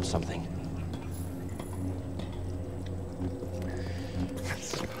run from something.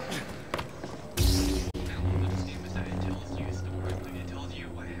 It tells you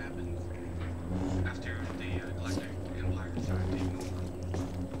what happened after the Galactic Empire started taking over.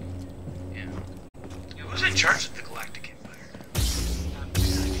 Yeah. Who's in charge of the Galactic Empire?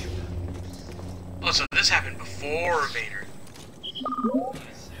 Oh, so this happened before Vader.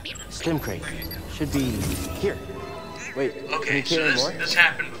 Stim crate. Should be here. Wait, okay, can you carry more? This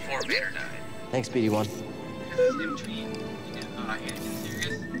happened before Vader died. Thanks, BD1. In between Anakin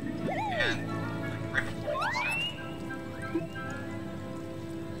Sirius and right before he started.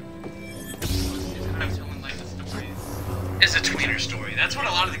 It's kind of telling like the story. It's a tweener story. That's what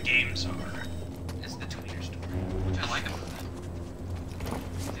a lot of the games are. It's the tweener story. Which I like about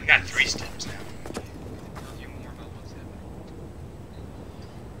that. We got 3 stims now.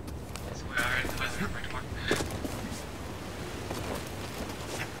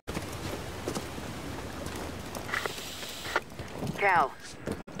 Cal,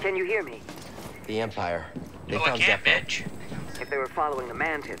 can you hear me? The Empire. They No, I found can't, Zeffo. bitch. If they were following the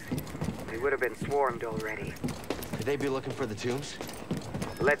Mantis, they would have been swarmed already. Could they be looking for the tombs?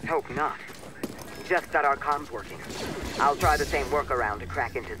 Let's hope not. Just got our comms working. I'll try the same workaround to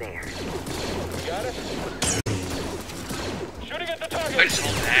crack into theirs. Got it? Shooting at the target! I just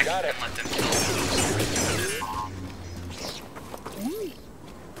hold back Got it. and let them kill.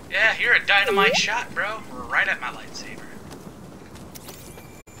 Yeah, you're a dynamite shot, bro. Right at my lightsaber.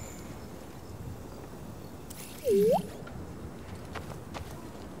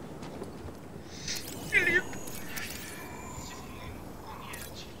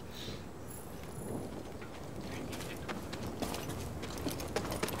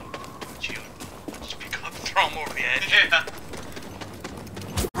 Just pick up, throw him over the edge. Yeah.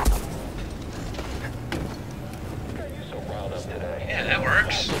 You're so riled up today. Yeah, that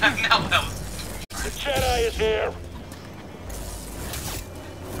works. Now that was... The Jedi is here!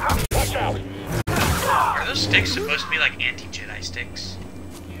 Watch out! Are those sticks supposed to be like anti-Jedi sticks?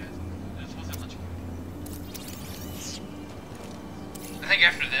 I think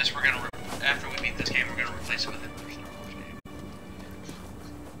after this, we're gonna after we beat this game, we're gonna replace it with a Star Wars game.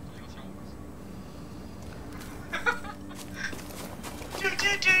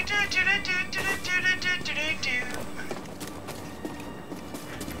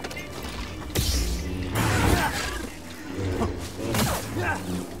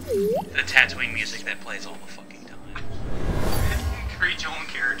 The Tatooine music that plays all the fucking time. Create your own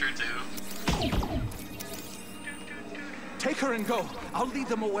character too. Take her and go. I'll lead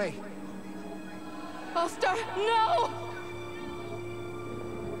them away. Ulster, no!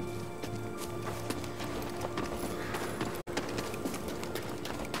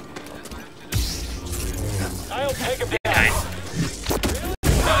 I'll take him down.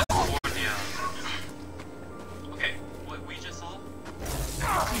 Okay, what we just saw?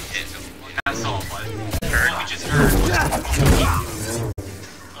 Not saw, but we just heard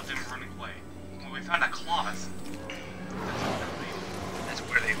of them running away. When we found a cloth, That's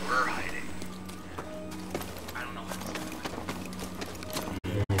where they were hiding. I don't know.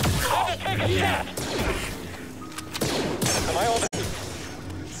 Time to take a shot. Am I on?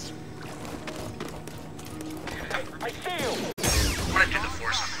 I see you. I want to do the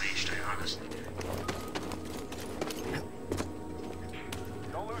Force Unleashed, I honestly do.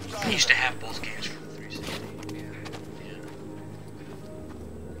 I used to have both games for the 360. Yeah.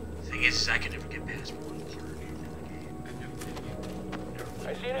 The thing is I could never get past one part of the game.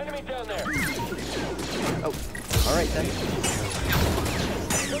 I see an enemy down there. Oh, all right then.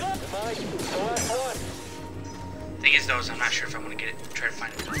 Am I the last one? Thing is though, is I'm not sure if I want to get it. Try to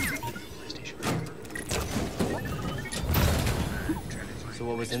find it on PlayStation. So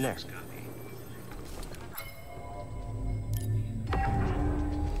what was in there? I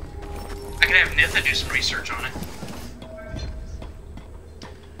could have Nitha do some research on it.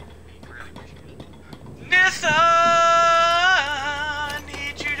 Nitha, I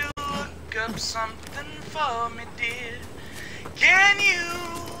need you to look up something for me, dear. Can you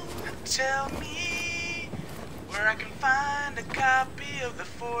tell me where I can find a copy of the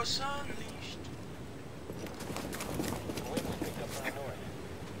Force Unleashed? Picked up from the north.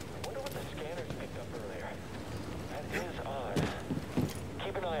 I wonder what the scanners picked up earlier. That is odd.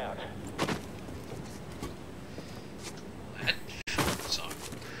 Keep an eye out. That sucked.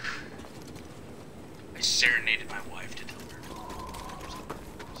 I serenaded my wife to tell her.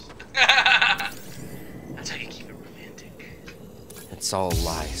 That's how you keep it romantic. It's all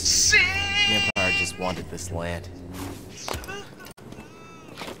lies. See? The Empire just wanted this land.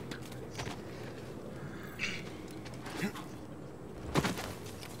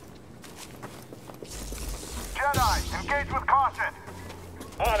 Jedi, engage with caution.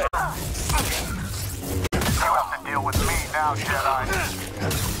 On it. You have to deal with me now, Jedi.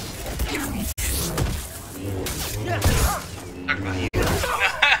 Talk about you.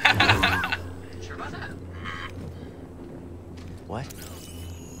 Sure about that? What?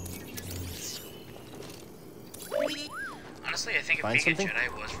 Honestly, I think if Find being something? a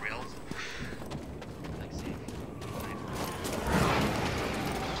Jedi was real,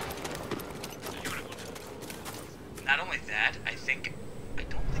 not only that, I don't think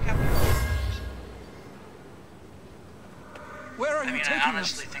I would. Where are I you mean, taking I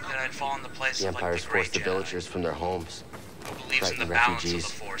honestly us? think that I'd fall in the place The of like Empire's the great forced the Jedi, villagers from their homes, who believes in the frightened balance of refugees,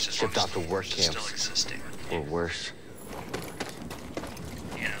 the Force as shipped long off as to the work Force is still camps. existing. or worse.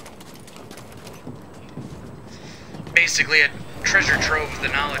 You know. Basically, a treasure trove of the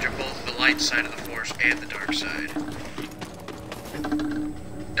knowledge of both the light side of the Force and the dark side.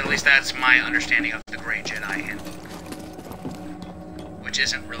 At least that's my understanding of the Great Jedi Handbook. Which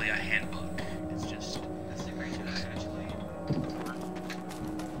isn't really a handbook. It's just... That's the Great Jedi, actually.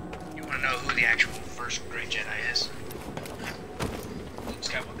 You want to know who the actual first Great Jedi is? Luke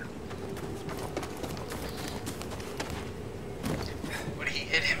Skywalker. But he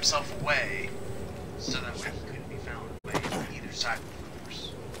hid himself away so that he couldn't be found by either side of the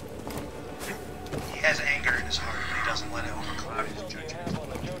Force. He has anger in his heart, but he doesn't let it overcloud his judgment.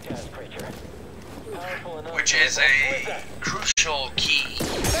 Which is a crucial key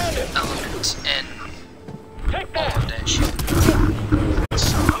element in all of that shit.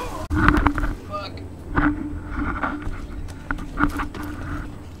 So, fuck.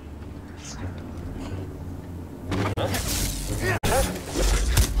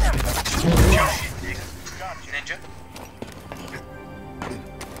 Ninja.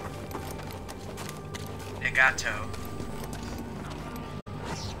 Negato.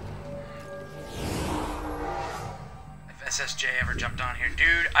 If SSJ ever jumped on here,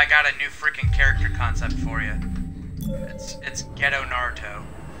 dude, I got a new freaking character concept for you. It's Ghetto Naruto.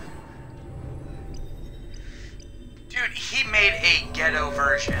 Dude, he made a ghetto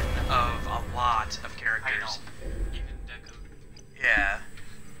version of a lot of characters. Even Deku. Yeah.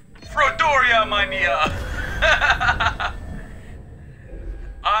 Frodoria, my dear!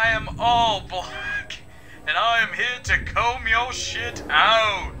 I am all here to comb your shit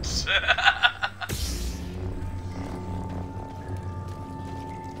out. I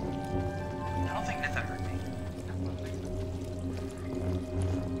don't think Nitha heard me.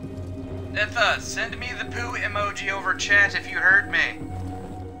 Nitha, send me the poo emoji over chat if you heard me.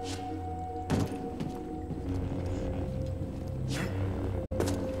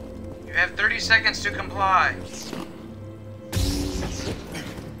 You have 30 seconds to comply.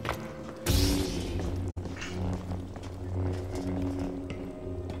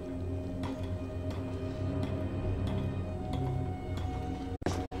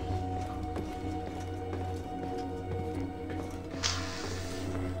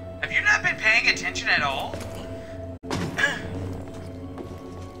 Have you not been paying attention at all?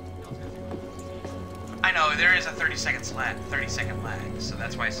 I know, there is a 30 second lag, so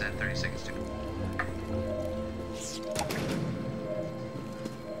that's why I said 30 seconds to comply.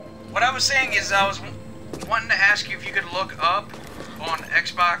 What I was saying is I was wanting to ask you if you could look up on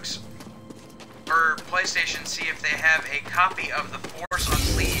Xbox or PlayStation, see if they have a copy of The Force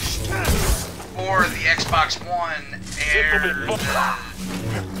Unleashed for the Xbox One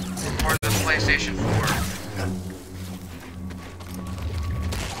or the PlayStation 4.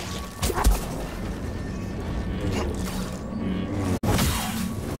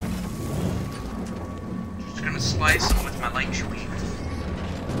 Just gonna slice them with my light sweep.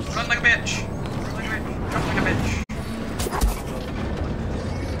 Run like a bitch. Run like a bitch. Jump like a bitch.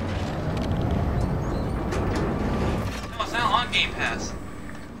 No, it's not on Game Pass.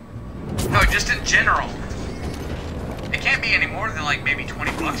 No, just in general. It can't be any more than like maybe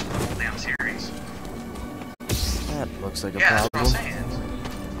 20 bucks for the whole damn series. That looks like a Yeah, problem. that's what I'm saying.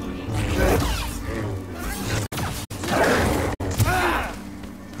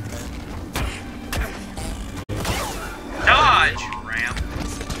 Dodge, Ram.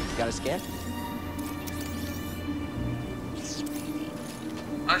 Got a scan?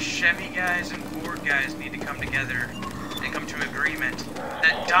 Us Chevy guys and Ford guys need to come together and come to an agreement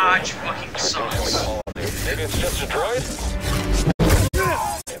that Dodge fucking sucks. Maybe it's just a droid?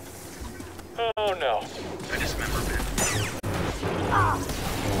 Oh no. I dismember him.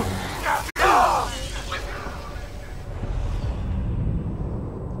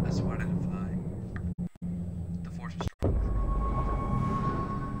 That's what I defy. The Force was strong.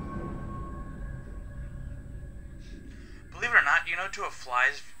 Believe it or not, you know, to a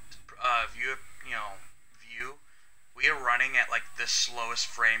fly's view, we are running at like the slowest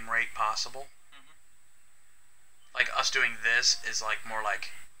frame rate possible. Like us doing this is like more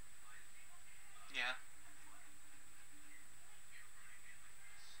like. Yeah.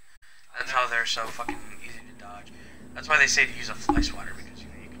 That's how they're so fucking easy to dodge. That's why they say to use a fly swatter, because you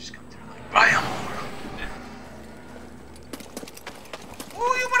know you can just come through like BAM!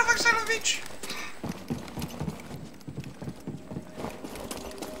 Ooh, you motherfucker son of a bitch!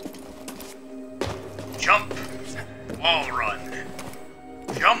 Jump! Wall run!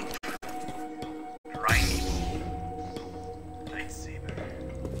 Jump! Grimy. Lightsaber.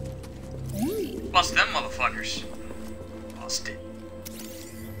 Bust them motherfuckers. Bust it.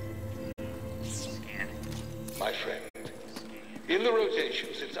 Scan it. My friend, in the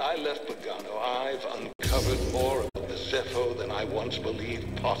rotation since I left Pagano, I've uncovered more of the Zeffo than I once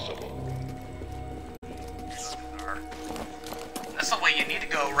believed possible. That's the way you need to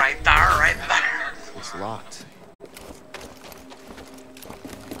go, right there, right there. It's locked.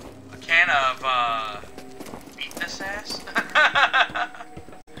 A can of, beat this ass?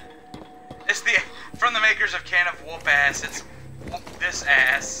 It's the, from the makers of Can of Whoop Ass, it's whoop this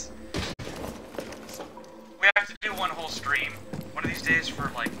ass. We have to do one whole stream, one of these days,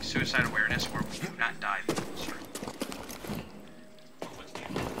 for, like, suicide awareness, where we do not die the whole stream.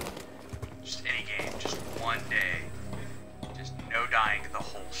 Just any game, just one day. Just no dying the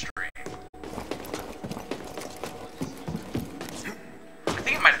whole stream. I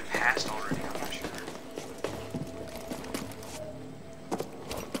think it might have passed already, I'm not sure.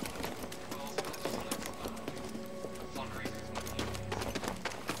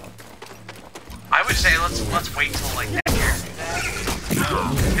 I would say let's wait till like next year to do that.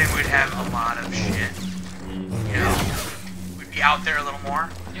 Then we'd have a lot of shit. You know, we'd be out there a little more.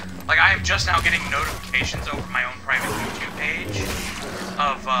 Like I am just now getting notifications over my own private YouTube page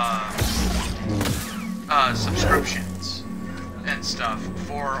of subscriptions and stuff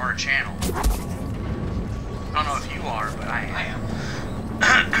for our channel. I don't know if you are, but I am.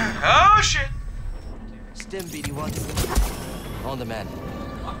 Oh shit! Stim BD1. On the man.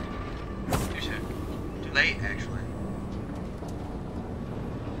 Too soon. Too late, actually.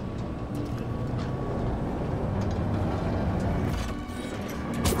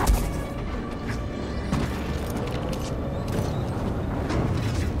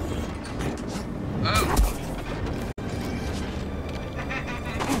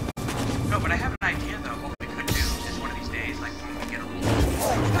 but I have an idea though. What we could do is one of these days, like when we get a little,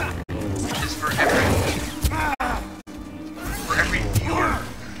 is for every viewer,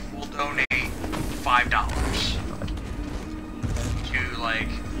 we'll donate $5 to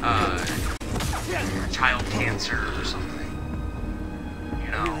like child cancer or something.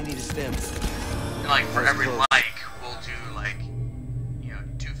 You know. I really need a stem. And like for every like, we'll do like, you know,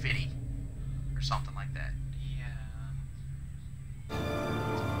 $250 or something like that.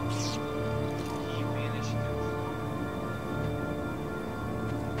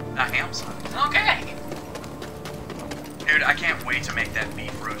 Not ham son. Okay. Dude, I can't wait to make that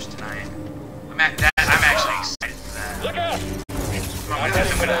beef roast tonight. I'm actually excited for that. Look out! I'm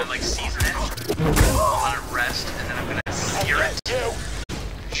gonna like season it, let it rest, and then I'm gonna sear it.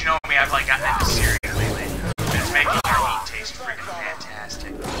 You know me, I've like gotten into searing lately. It's making our meat taste freaking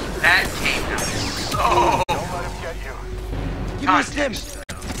fantastic. That came out so. Don't let him get you. Context.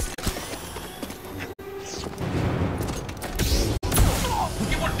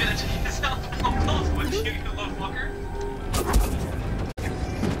 You wouldn't finish it yourself. How close would you, you little fucker?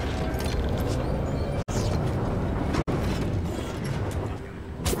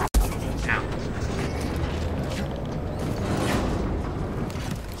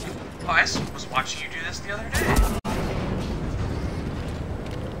 Oh, I was watching you do this the other day.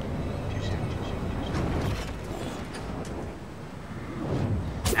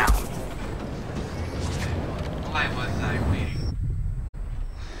 Now. Why was I waiting?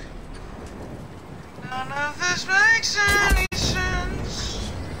 None of this makes any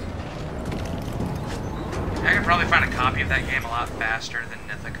sense. I could probably find a copy of that game a lot faster than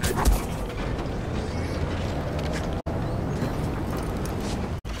Nitha could.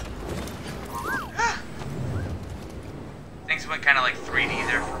 Things went kind of like 3D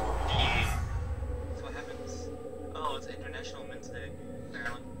there. Yeah. That's what happens. Oh, it's International Men's Day,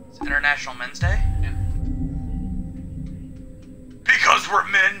 apparently. It's International Men's Day? Yeah. Because we're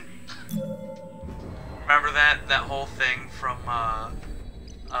men! Remember that whole thing from,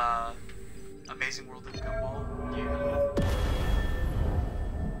 Amazing World of Gumball? Yeah.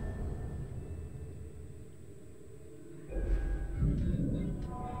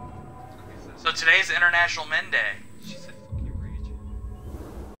 So today's International Men Day. She said, fuck your rage.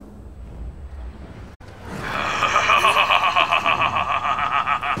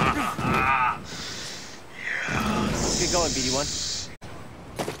 Let's get going, BD1.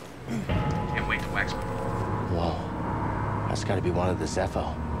 Can't wait to wax one. Whoa. That's gotta be one of the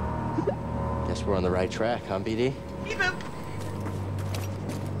Zeffo. Guess we're on the right track, huh, BD? Beep boop.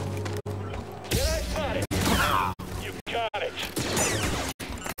 You got it.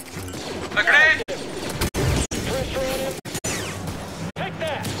 A grenade! Pressure on him. Take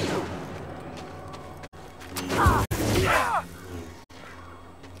that.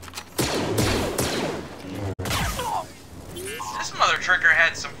 This mother trucker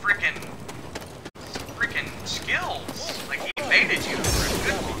had some freaking skills. Like he baited you for a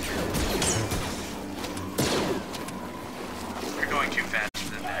good one. You're going too fast for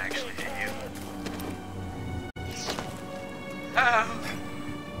them to actually hit you. Oh.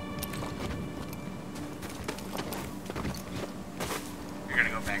 You're gonna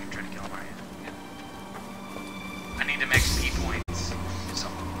go back and try to kill him, aren't you? I need to make speed points. So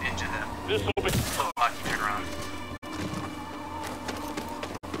into them. This will be Lucky turn around.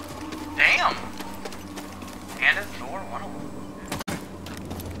 Damn! And a door, one of them.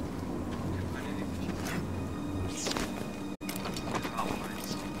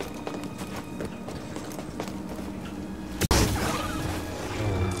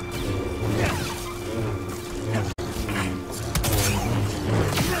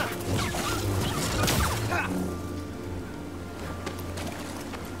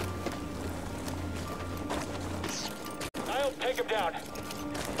 I'll take him down.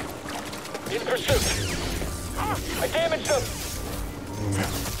 In pursuit. I damaged him.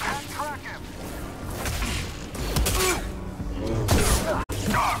 Track him.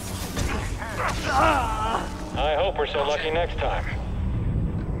 I hope we're so lucky next time.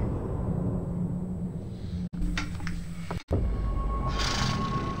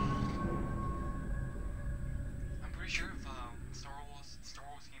 I'm pretty sure if Star Wars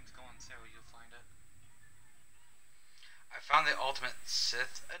games go on sale, you'll find it. I found the Ultimate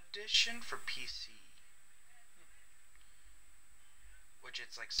Sith Edition for PC. Which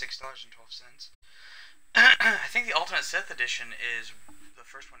it's like $6.12. I think the Ultimate Sith Edition is the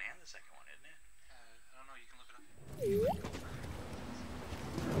first one and the second one, isn't it? I don't know, you can look it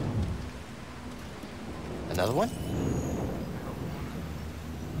up. Another one?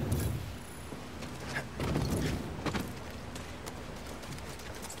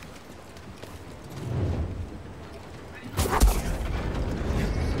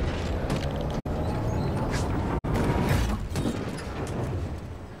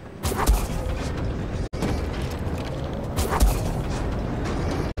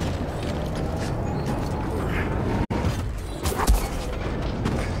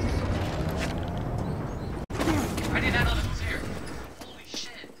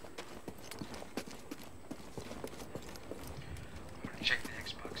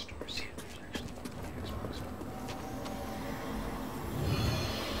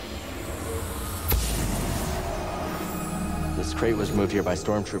 This crate was moved here by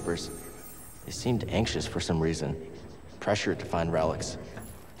stormtroopers. They seemed anxious for some reason, pressured to find relics.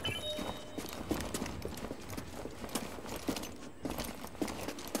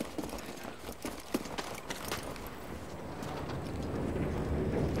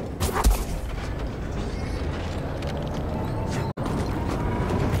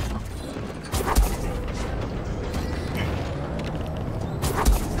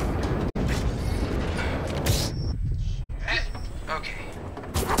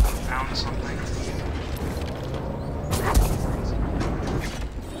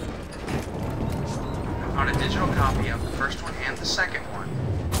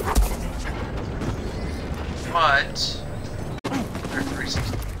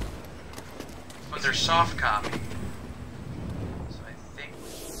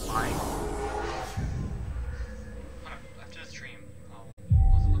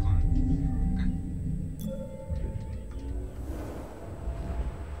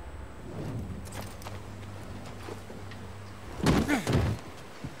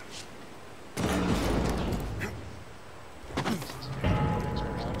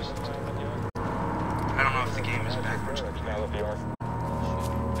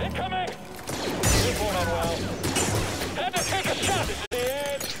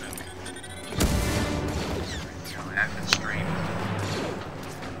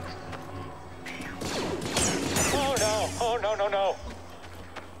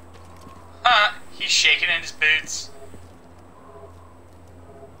 Shaking in his boots.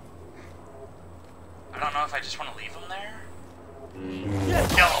 I don't know if I just want to leave him there.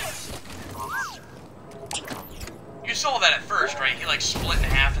 Kill him. You saw that at first, right? He like split in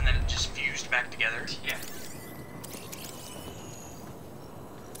half and then it just fused back together. Yeah.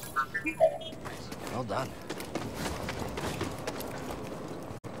 Well done.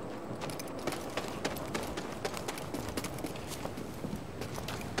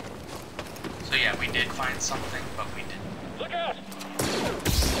 So yeah, we did find something, but we didn't. Look out!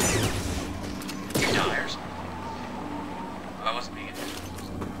 You die or something? Oh, I wasn't being it.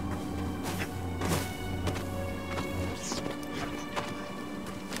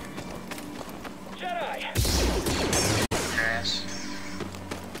 Jedi! Yes.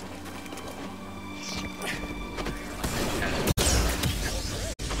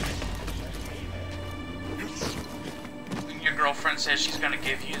 Your girlfriend says she's gonna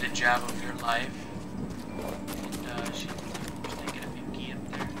give you the job of your life. And she's thinking of Pinky up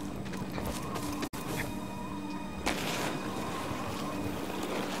there.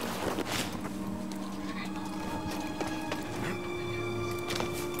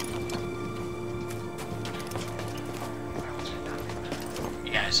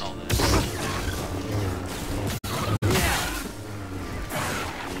 Yeah, I saw that.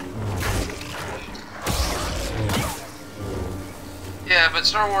 Yeah, but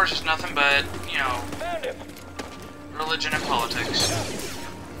Star Wars is nothing but, you know, religion and politics.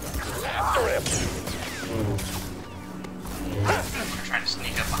 After him! They're trying to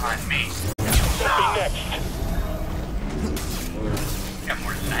sneak up behind me. What'll be next? Got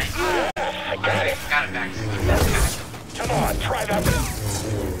more than that. I got it! Got it back. Come on, try that!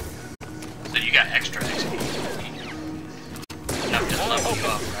 So you got extra XP. Enough to level you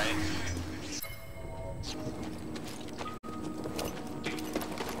up, right?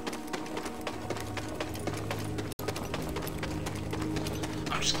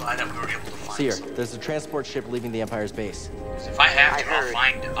 I'm just glad that we were able to find Seer, there's a transport ship leaving the Empire's base. If I have to, I'll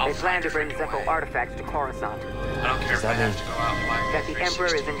find they plan to bring Zeffo artifacts to Coruscant. I don't care if I have to go out and buy That the Emperor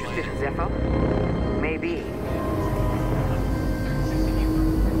is interested in Zeffo? Maybe.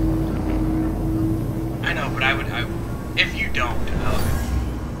 I know, but I would if you don't,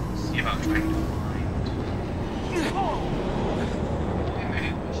 see about trying to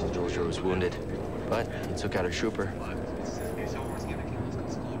find. Georgia was wounded, but he took out a trooper.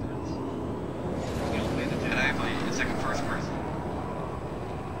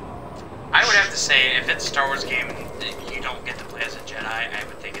 I would have to say, if it's a Star Wars game and you don't get to play as a Jedi, I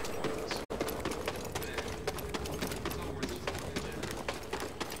would think it's pointless.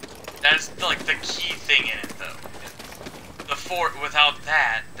 That's like the key thing in it, though. The Force, without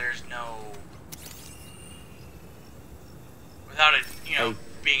that, there's no. Without it, you know,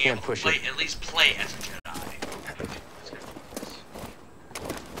 being able to play, at least play as a Jedi.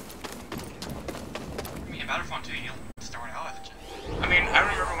 I mean, in Battlefront 2, you don't start out as a Jedi. I mean, I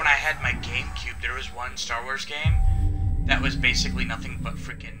remember when I had my GameCube, there was one Star Wars game that was basically nothing but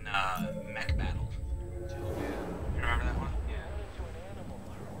freaking mech battle. You remember that one?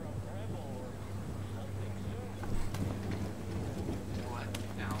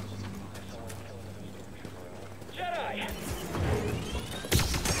 Jedi!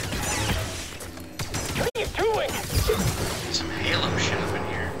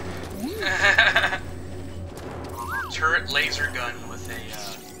 turret laser gun with a,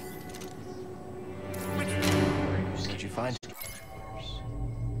 What'd you find?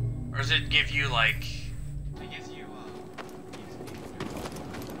 Or does it give you, like... It gives you,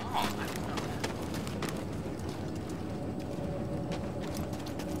 Oh, I didn't know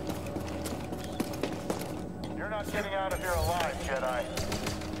that. You're not getting out of here alive, Jedi.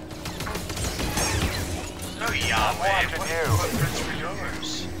 Oh, Yahweh, what footprints were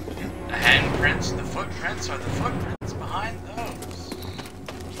yours? The handprints, the footprints, or the footprints behind those?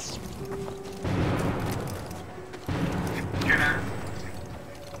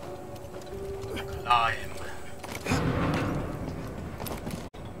 I am.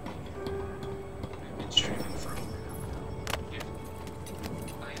 It's streaming for over now.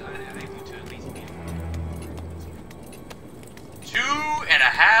 I think to at least be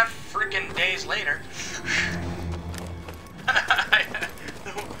 2.5 freaking days later.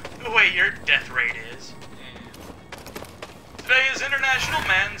 The way your death rate is. Today is International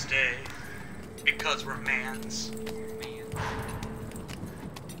Man's Day. Because we're mans.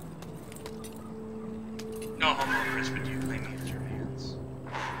 No homo, Chris, but you claim me as your mans.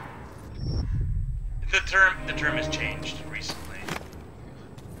 The term has changed recently.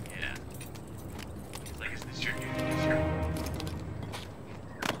 Yeah. It's like, is this your new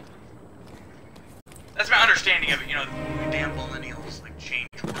That's my understanding of it, you know, damn millennials, like, change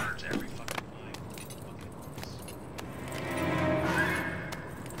words every fucking 5 months.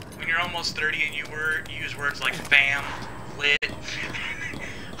 When you're almost 30 and you use words like fam, lit,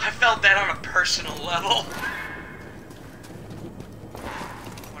 I felt that on a personal level.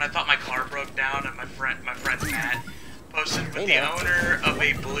 When I thought my car broke down and my friend Matt posted with the owner of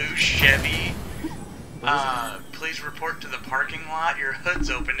a blue Chevy, please report to the parking lot. Your hood's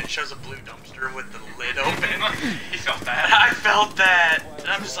open. It shows a blue dumpster with the lid open. You felt that? I felt that. And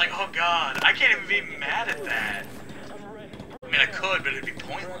I'm just like, oh god, I can't even be mad at that. I mean, I could, but it'd be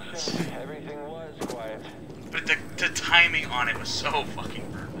pointless. Everything was quiet. But the timing on it was so fucking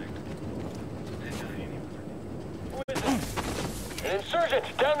perfect. An insurgent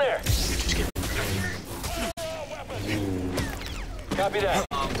down there. Copy that.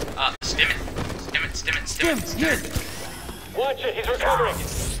 Stim it. Watch it, he's recovering.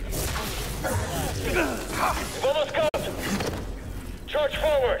 He's almost gone. Charge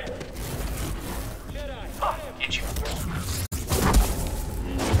forward. Get you.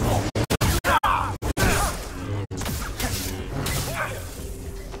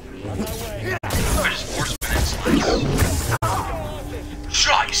 I just force-spin and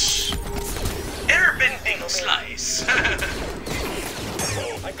slice. Airbending slice.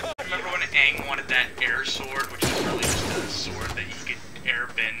 Remember when Aang wanted that air sword, which was really just a sword that you could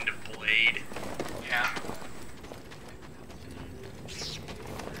airbend a blade? Yeah.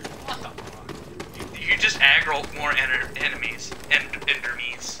 What the fuck? You just aggro more enemies.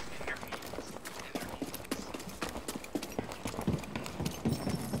 Endermies.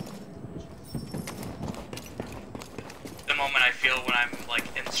 The moment I feel when I'm like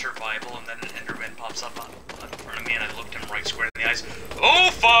in survival and then an Enderman pops up in front of me and I looked him right square in the eyes.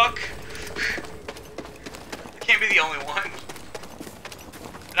 Oh fuck! I can't be the only one.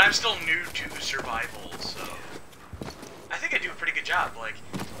 And I'm still new to survival, so I think I do a pretty good job. Like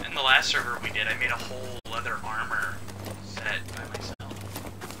in the last server we did, I made a whole leather armor set by myself,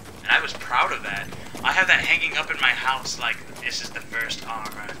 and I was proud of that. I have that hanging up in my house. Like this is the first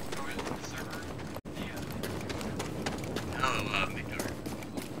armor. Midgard.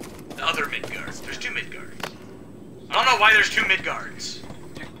 The other Midgards. There's 2 Midgards. I don't know why there's 2 Midgards.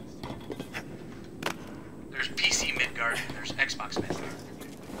 There's PC Midgard and there's Xbox Midgard.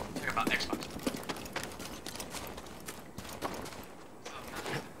 Talk about Xbox Midgard.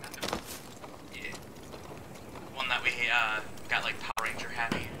 Yeah. One that we got like Power Ranger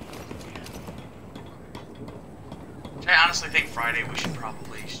happy. Which I honestly think Friday we should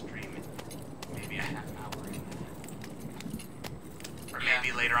probably stream it. Maybe a half an hour. Or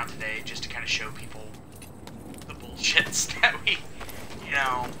maybe later on today, just to kind of show people the bullshits that we, you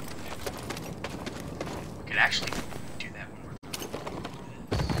know, we could actually do that when we're done.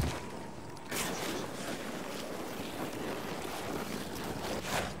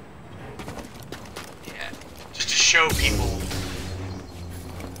 Yeah, just to show people.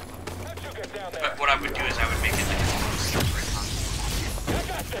 But what I would do is I would make it like a separate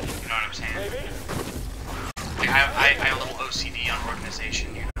content. You know what I'm saying? Like I have a little OCD on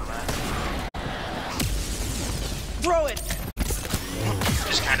organization, you know that? Throw it!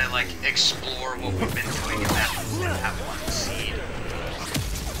 Just kind of like explore what we've been doing in that one seed.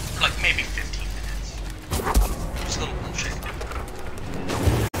 For like maybe 15 minutes. Just a little bullshit.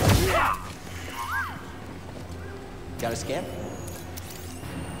 Got a scan?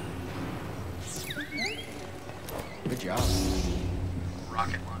 Good job.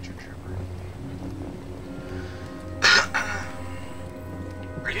 Rocket launcher trooper.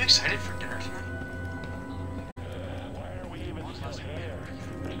 Are you excited for dinner tonight? Why are we even still here?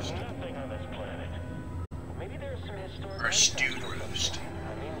 There's nothing on this planet. Maybe there's some historic... Or stewed roast.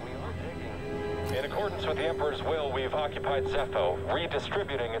 I mean, we are digging. In accordance with the Emperor's will, we've occupied Zeffo,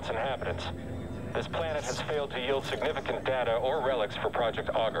 redistributing its inhabitants. This planet has failed to yield significant data or relics for Project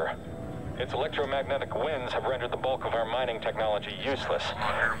Augur. Its electromagnetic winds have rendered the bulk of our mining technology useless.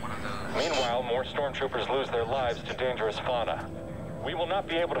 Meanwhile, more stormtroopers lose their lives to dangerous fauna. We will not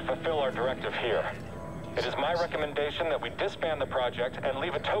be able to fulfill our directive here. It is my recommendation that we disband the project and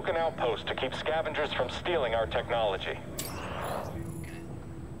leave a token outpost to keep scavengers from stealing our technology.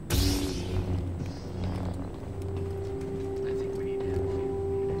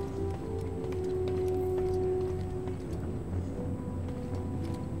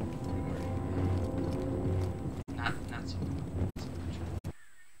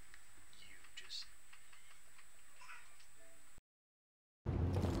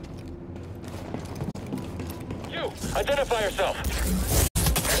 Identify yourself!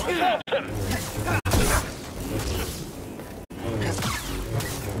 Thompson!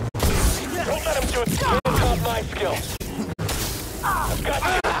 Don't let him do it! It's not my skill! I've got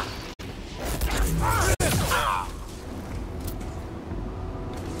you!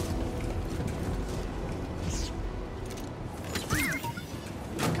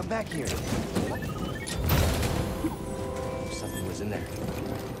 Come back here. Something was in there.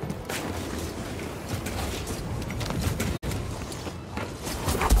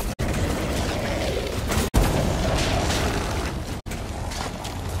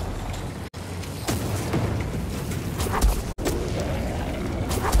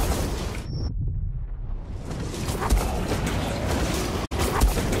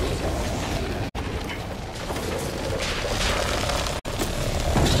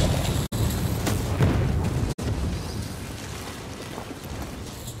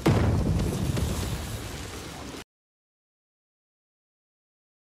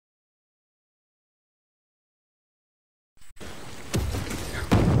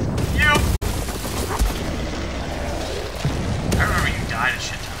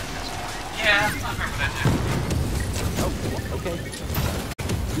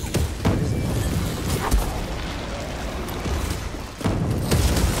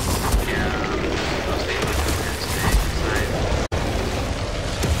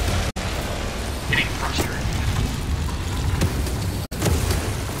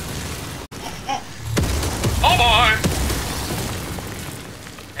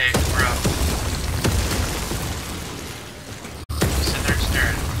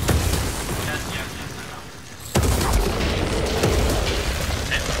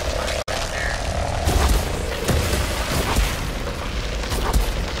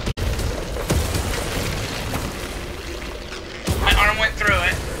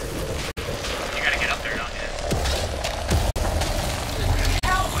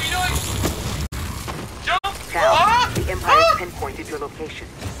 Your location.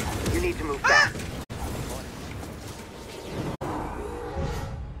 You need to move fast.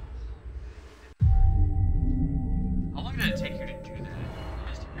 How long did it take you to do that?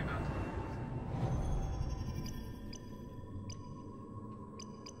 Just to pick up.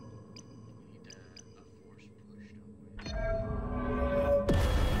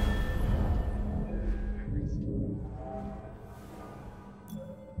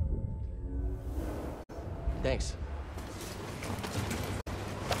 Thanks.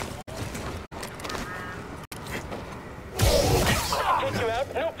 Take you out,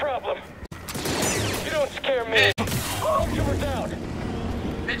 no problem. You don't scare me. You're down.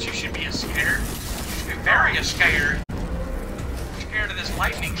 Bitch, you should be scared. You should be very scared. You're scared of this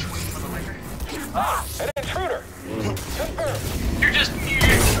lightning swing, motherfucker. Ah, an intruder. Confirmed. You're just mute.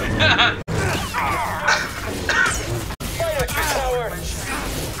 Fire power.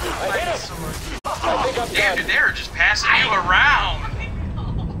 I hit him. I think I'm damn, dude, they're just passing you around.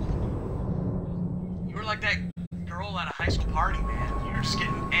 You were like that girl at a high school party, man. You're just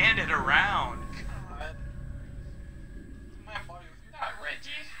getting handed around. God. My body was not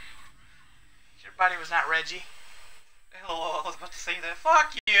Reggie. Your body was not Reggie. Hello, I was about to say that.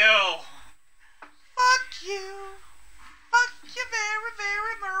 Fuck you. Fuck you. Fuck you very,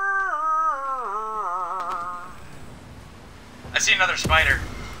 very much. I see another spider.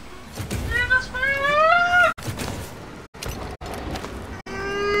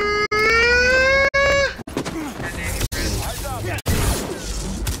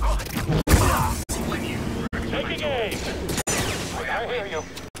 taking aim.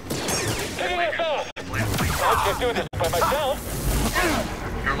 do this by myself.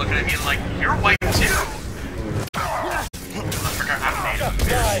 You're looking at me like, you're white too. I'm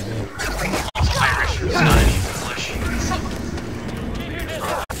native. Also Irish, Scottish, English.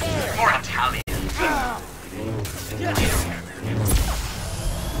 More Italian.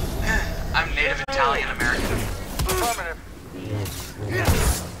 I'm native Italian American.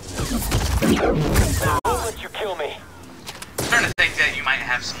 Don't let you kill me. I'm starting to think that you might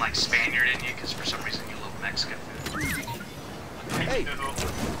have some like Spaniard in you because for some reason you love Mexican food. Hey.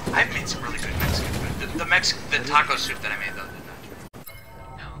 I've made some really good Mexican food. The taco soup that I made though did not.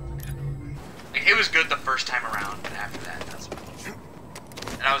 Like, it was good the first time around, but after that, that's what.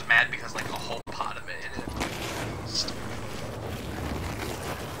 And I was mad because like a whole pot of it ended up.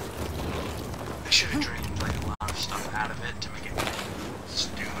 I should have drained like a lot of stuff out of it to make it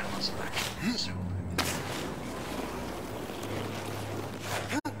stew and less of actual soup.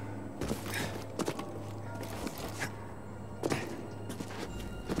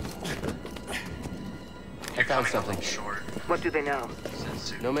 I found something. Short. What do they know?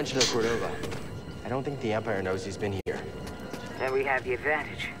 No mention of Cordova. I don't think the Empire knows he's been here. Then we have the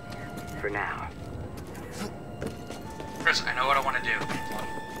advantage. For now. Chris, I know what I want to do.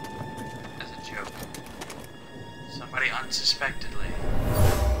 As a joke. Somebody unsuspectedly.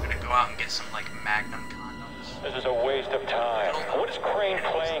 I'm gonna go out and get some, like, Magnum condoms. This is a waste of time. What is Crane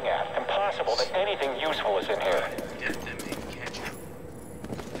playing at? Impossible that anything useful is in here. Dip them in ketchup.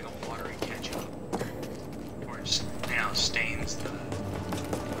 Like a watery ketchup. Or just, you know, stains the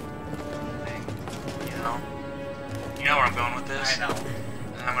thing. You know? You know where I'm going with this? I know.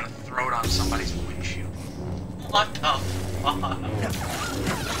 And I'm gonna throw it on somebody's windshield. What the fuck?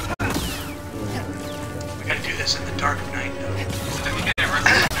 We gotta do this in the dark of night, though.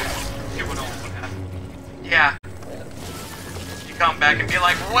 Yeah. You come back and be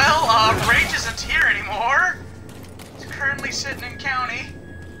like, well, Rage isn't here anymore. He's currently sitting in county.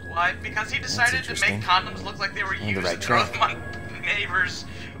 Why? Because he decided to make condoms look like they were used and throw them on neighbors'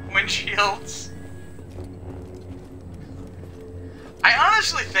 windshields. I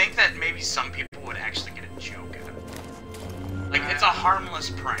honestly think that maybe some people would actually get a joke out of it. Like, it's a harmless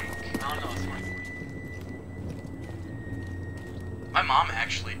prank. I don't know. My mom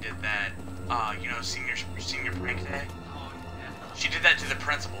actually did that, you know, senior prank day. She did that to the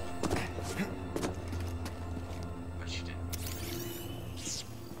principal. But she didn't.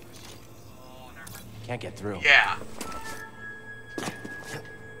 Can't get through. Yeah.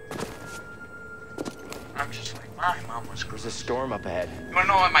 I'm just like, my mom was. There's a storm up ahead. You wanna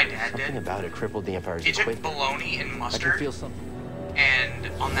know what my dad Something did? about it crippled the Empire's He took equipment. bologna and I mustard, can feel something.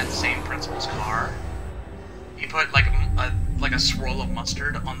 and on that same principal's car, he put like a swirl of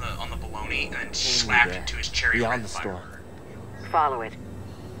mustard on the bologna, and then slapped it to his cherry red firework. Follow it.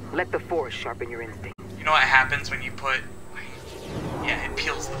 Let the Force sharpen your instinct. You know what happens when you put? Yeah, it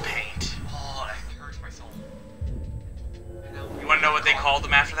peels the paint. Oh, that hurts my soul. You wanna know what they called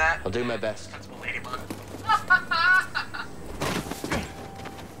him after that? I'll do my best. Principal Ladybug.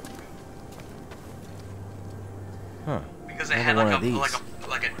 Huh. Because they had like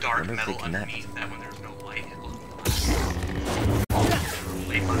a dark metal underneath that when there's no light, it looked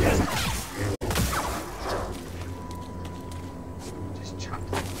Ladybug has just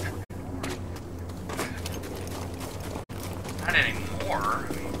chopped it. Not anymore.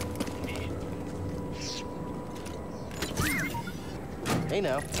 Hey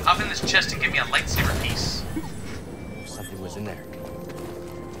now. Hop in this chest and give me a lightsaber piece. Something was in there.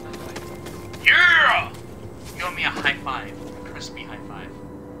 Yeah! You owe me a high five. A crispy high five.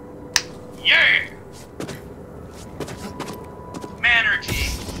 Yeah! Manergy.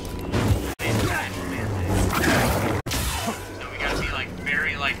 So we gotta be like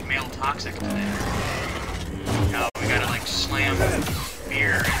very like male toxic today. No, we gotta like slam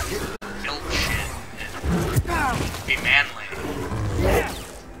beer and milk shit and be manly.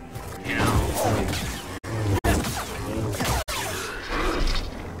 You know.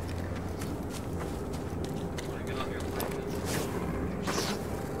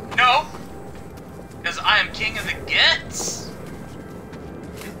 No! Because I am king of the gets!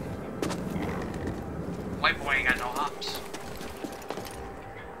 White boy ain't got no hops.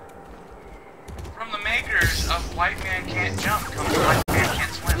 From the makers of White Man Can't Jump comes White Man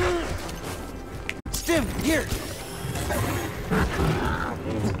Can't Swim. Stim, here!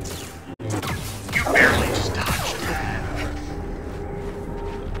 You barely just dodged that.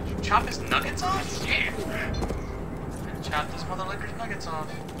 Chop his nuggets off? Yeah. Chop this mother licker's nuggets off.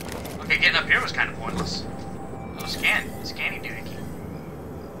 Okay, getting up here was kind of pointless. Oh, scanny doohickey.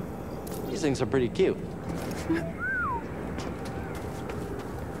 These things are pretty cute.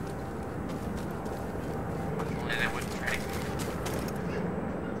 Only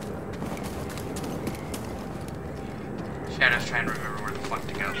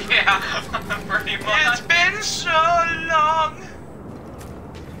Yeah, pretty much. It's been so long.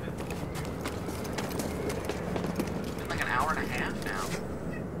 It's been like an hour and a half now.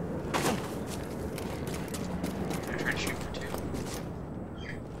 I'm trying to shoot for 2.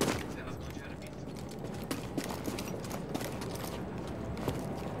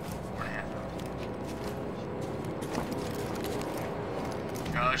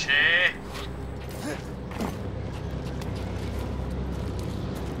 Yoshi!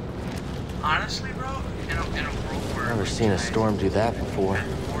 Honestly, bro, in a world where... I've never seen a storm do that before.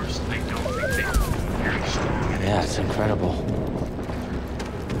 Force, I don't think they are very strong. Yeah, it's incredible.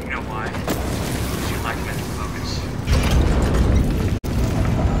 You know why? Because you lack mental focus.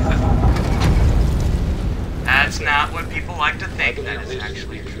 That's not what people like to think. That is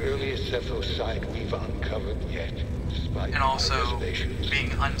actually the earliest Zeffo site we've uncovered yet. And also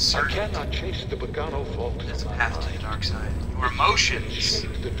being uncertain. I cannot chase the Bogano fault. It's a path to the dark side. Your emotions.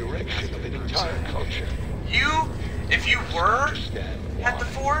 The direction of an entire culture. You, if you were at the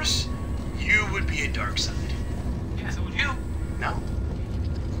Force, you would be a dark side. Yeah, so would you? No.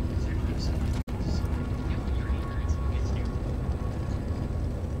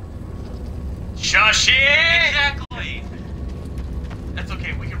 Shashi! Exactly! That's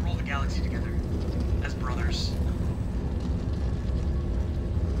okay, we can rule the galaxy together. As brothers.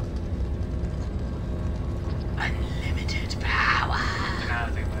 Unlimited power.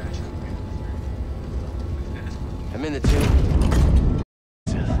 I'm in the tube.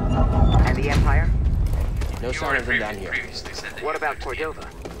 And the Empire? No sign of them down here. What about Cordova?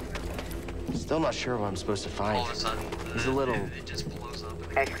 Still not sure what I'm supposed to find. All of a sudden, He's a little... it just blows up.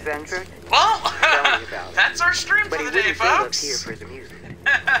 Eccentric? Well, that's our stream for the day, folks. Here for his amusement.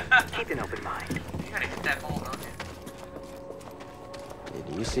 Keep an open mind. You gotta hit that ball, don't you?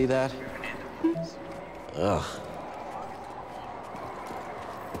 Did you see that? Ugh.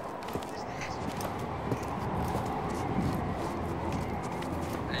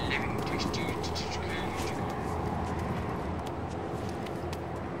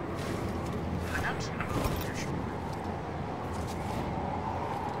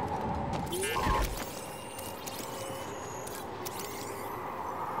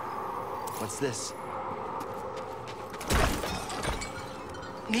 What's this?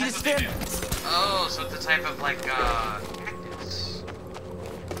 Need a stem. Oh, so it's a type of like cactus.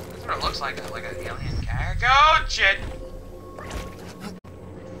 That's what it looks like an alien cactus. Go, shit.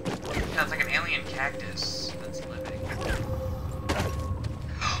 Yeah, it's like an alien cactus that's living.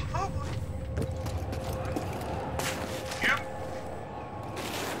 Oh boy. Yep.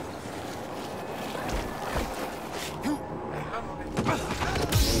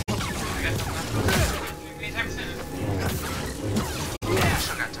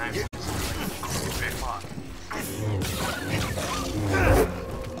 Still got time. 3 o'clock.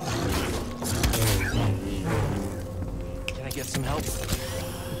 Can I get some help?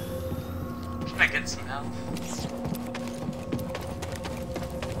 Can I get some help?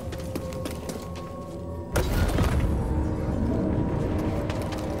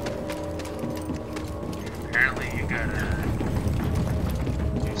 Apparently you gotta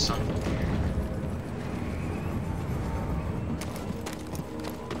do something here.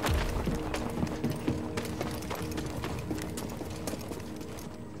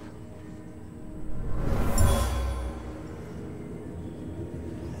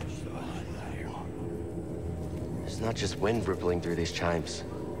 It's not just wind rippling through these chimes.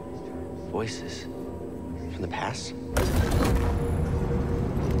 Voices. From the past?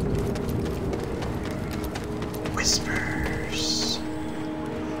 Whispers.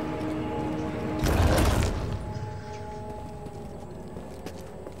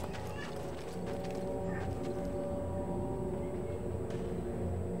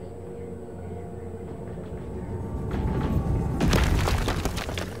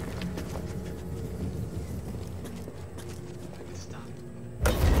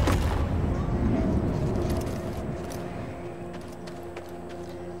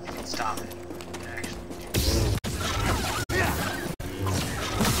 Stop it.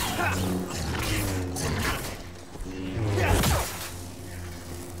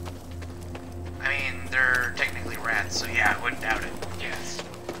 I mean, they're technically rats, so yeah, I wouldn't doubt it. Yes.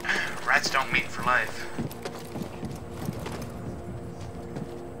 Rats don't mate for life.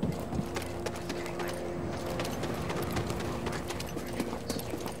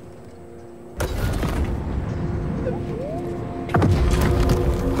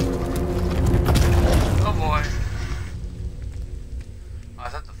 Oh boy. Oh, I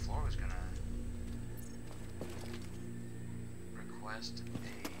thought the floor was gonna request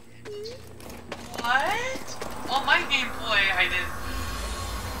a hit. What? On my gameplay, I did.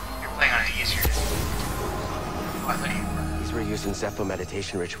 I thought you were. These were used in Zeffo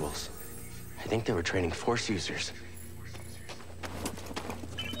meditation rituals. I think they were training Force users.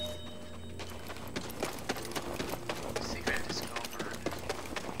 Secret discovered.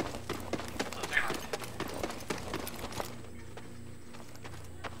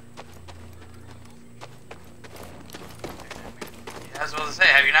 I was about to say,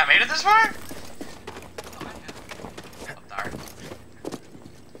 have you not made it this far?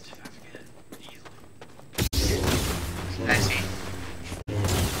 I see.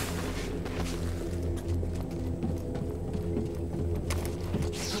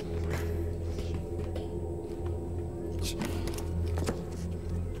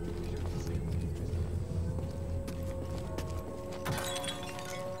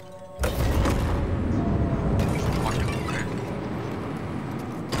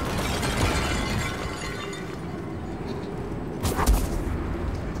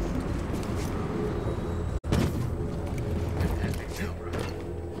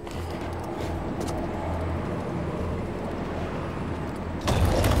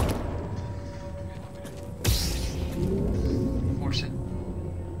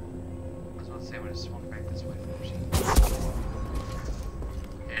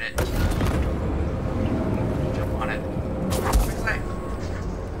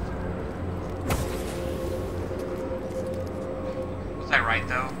 Right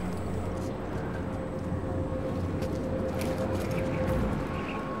though.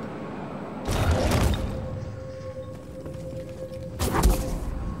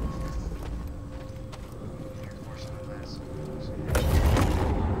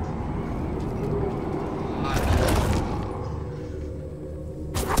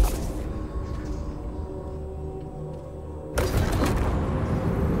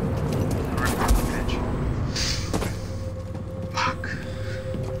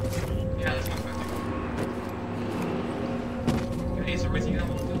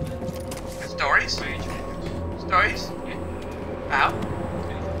 Stories? Stories? How?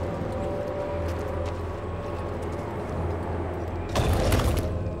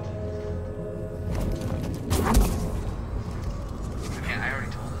 Yeah, I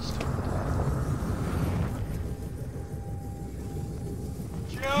already told this story.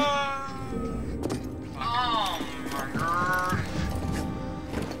 Oh my god.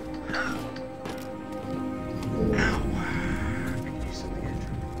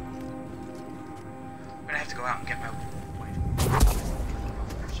 I have to go out and get my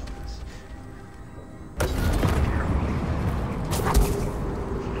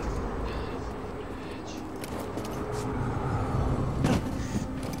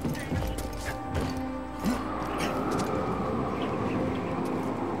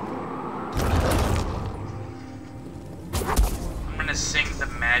I'm gonna sing the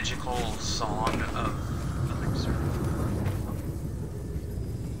magical song of Elixir.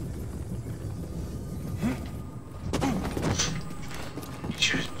 You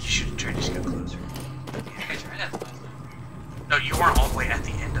should try to just get closer. No, you weren't all the way at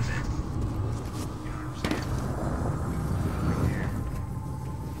the end of it.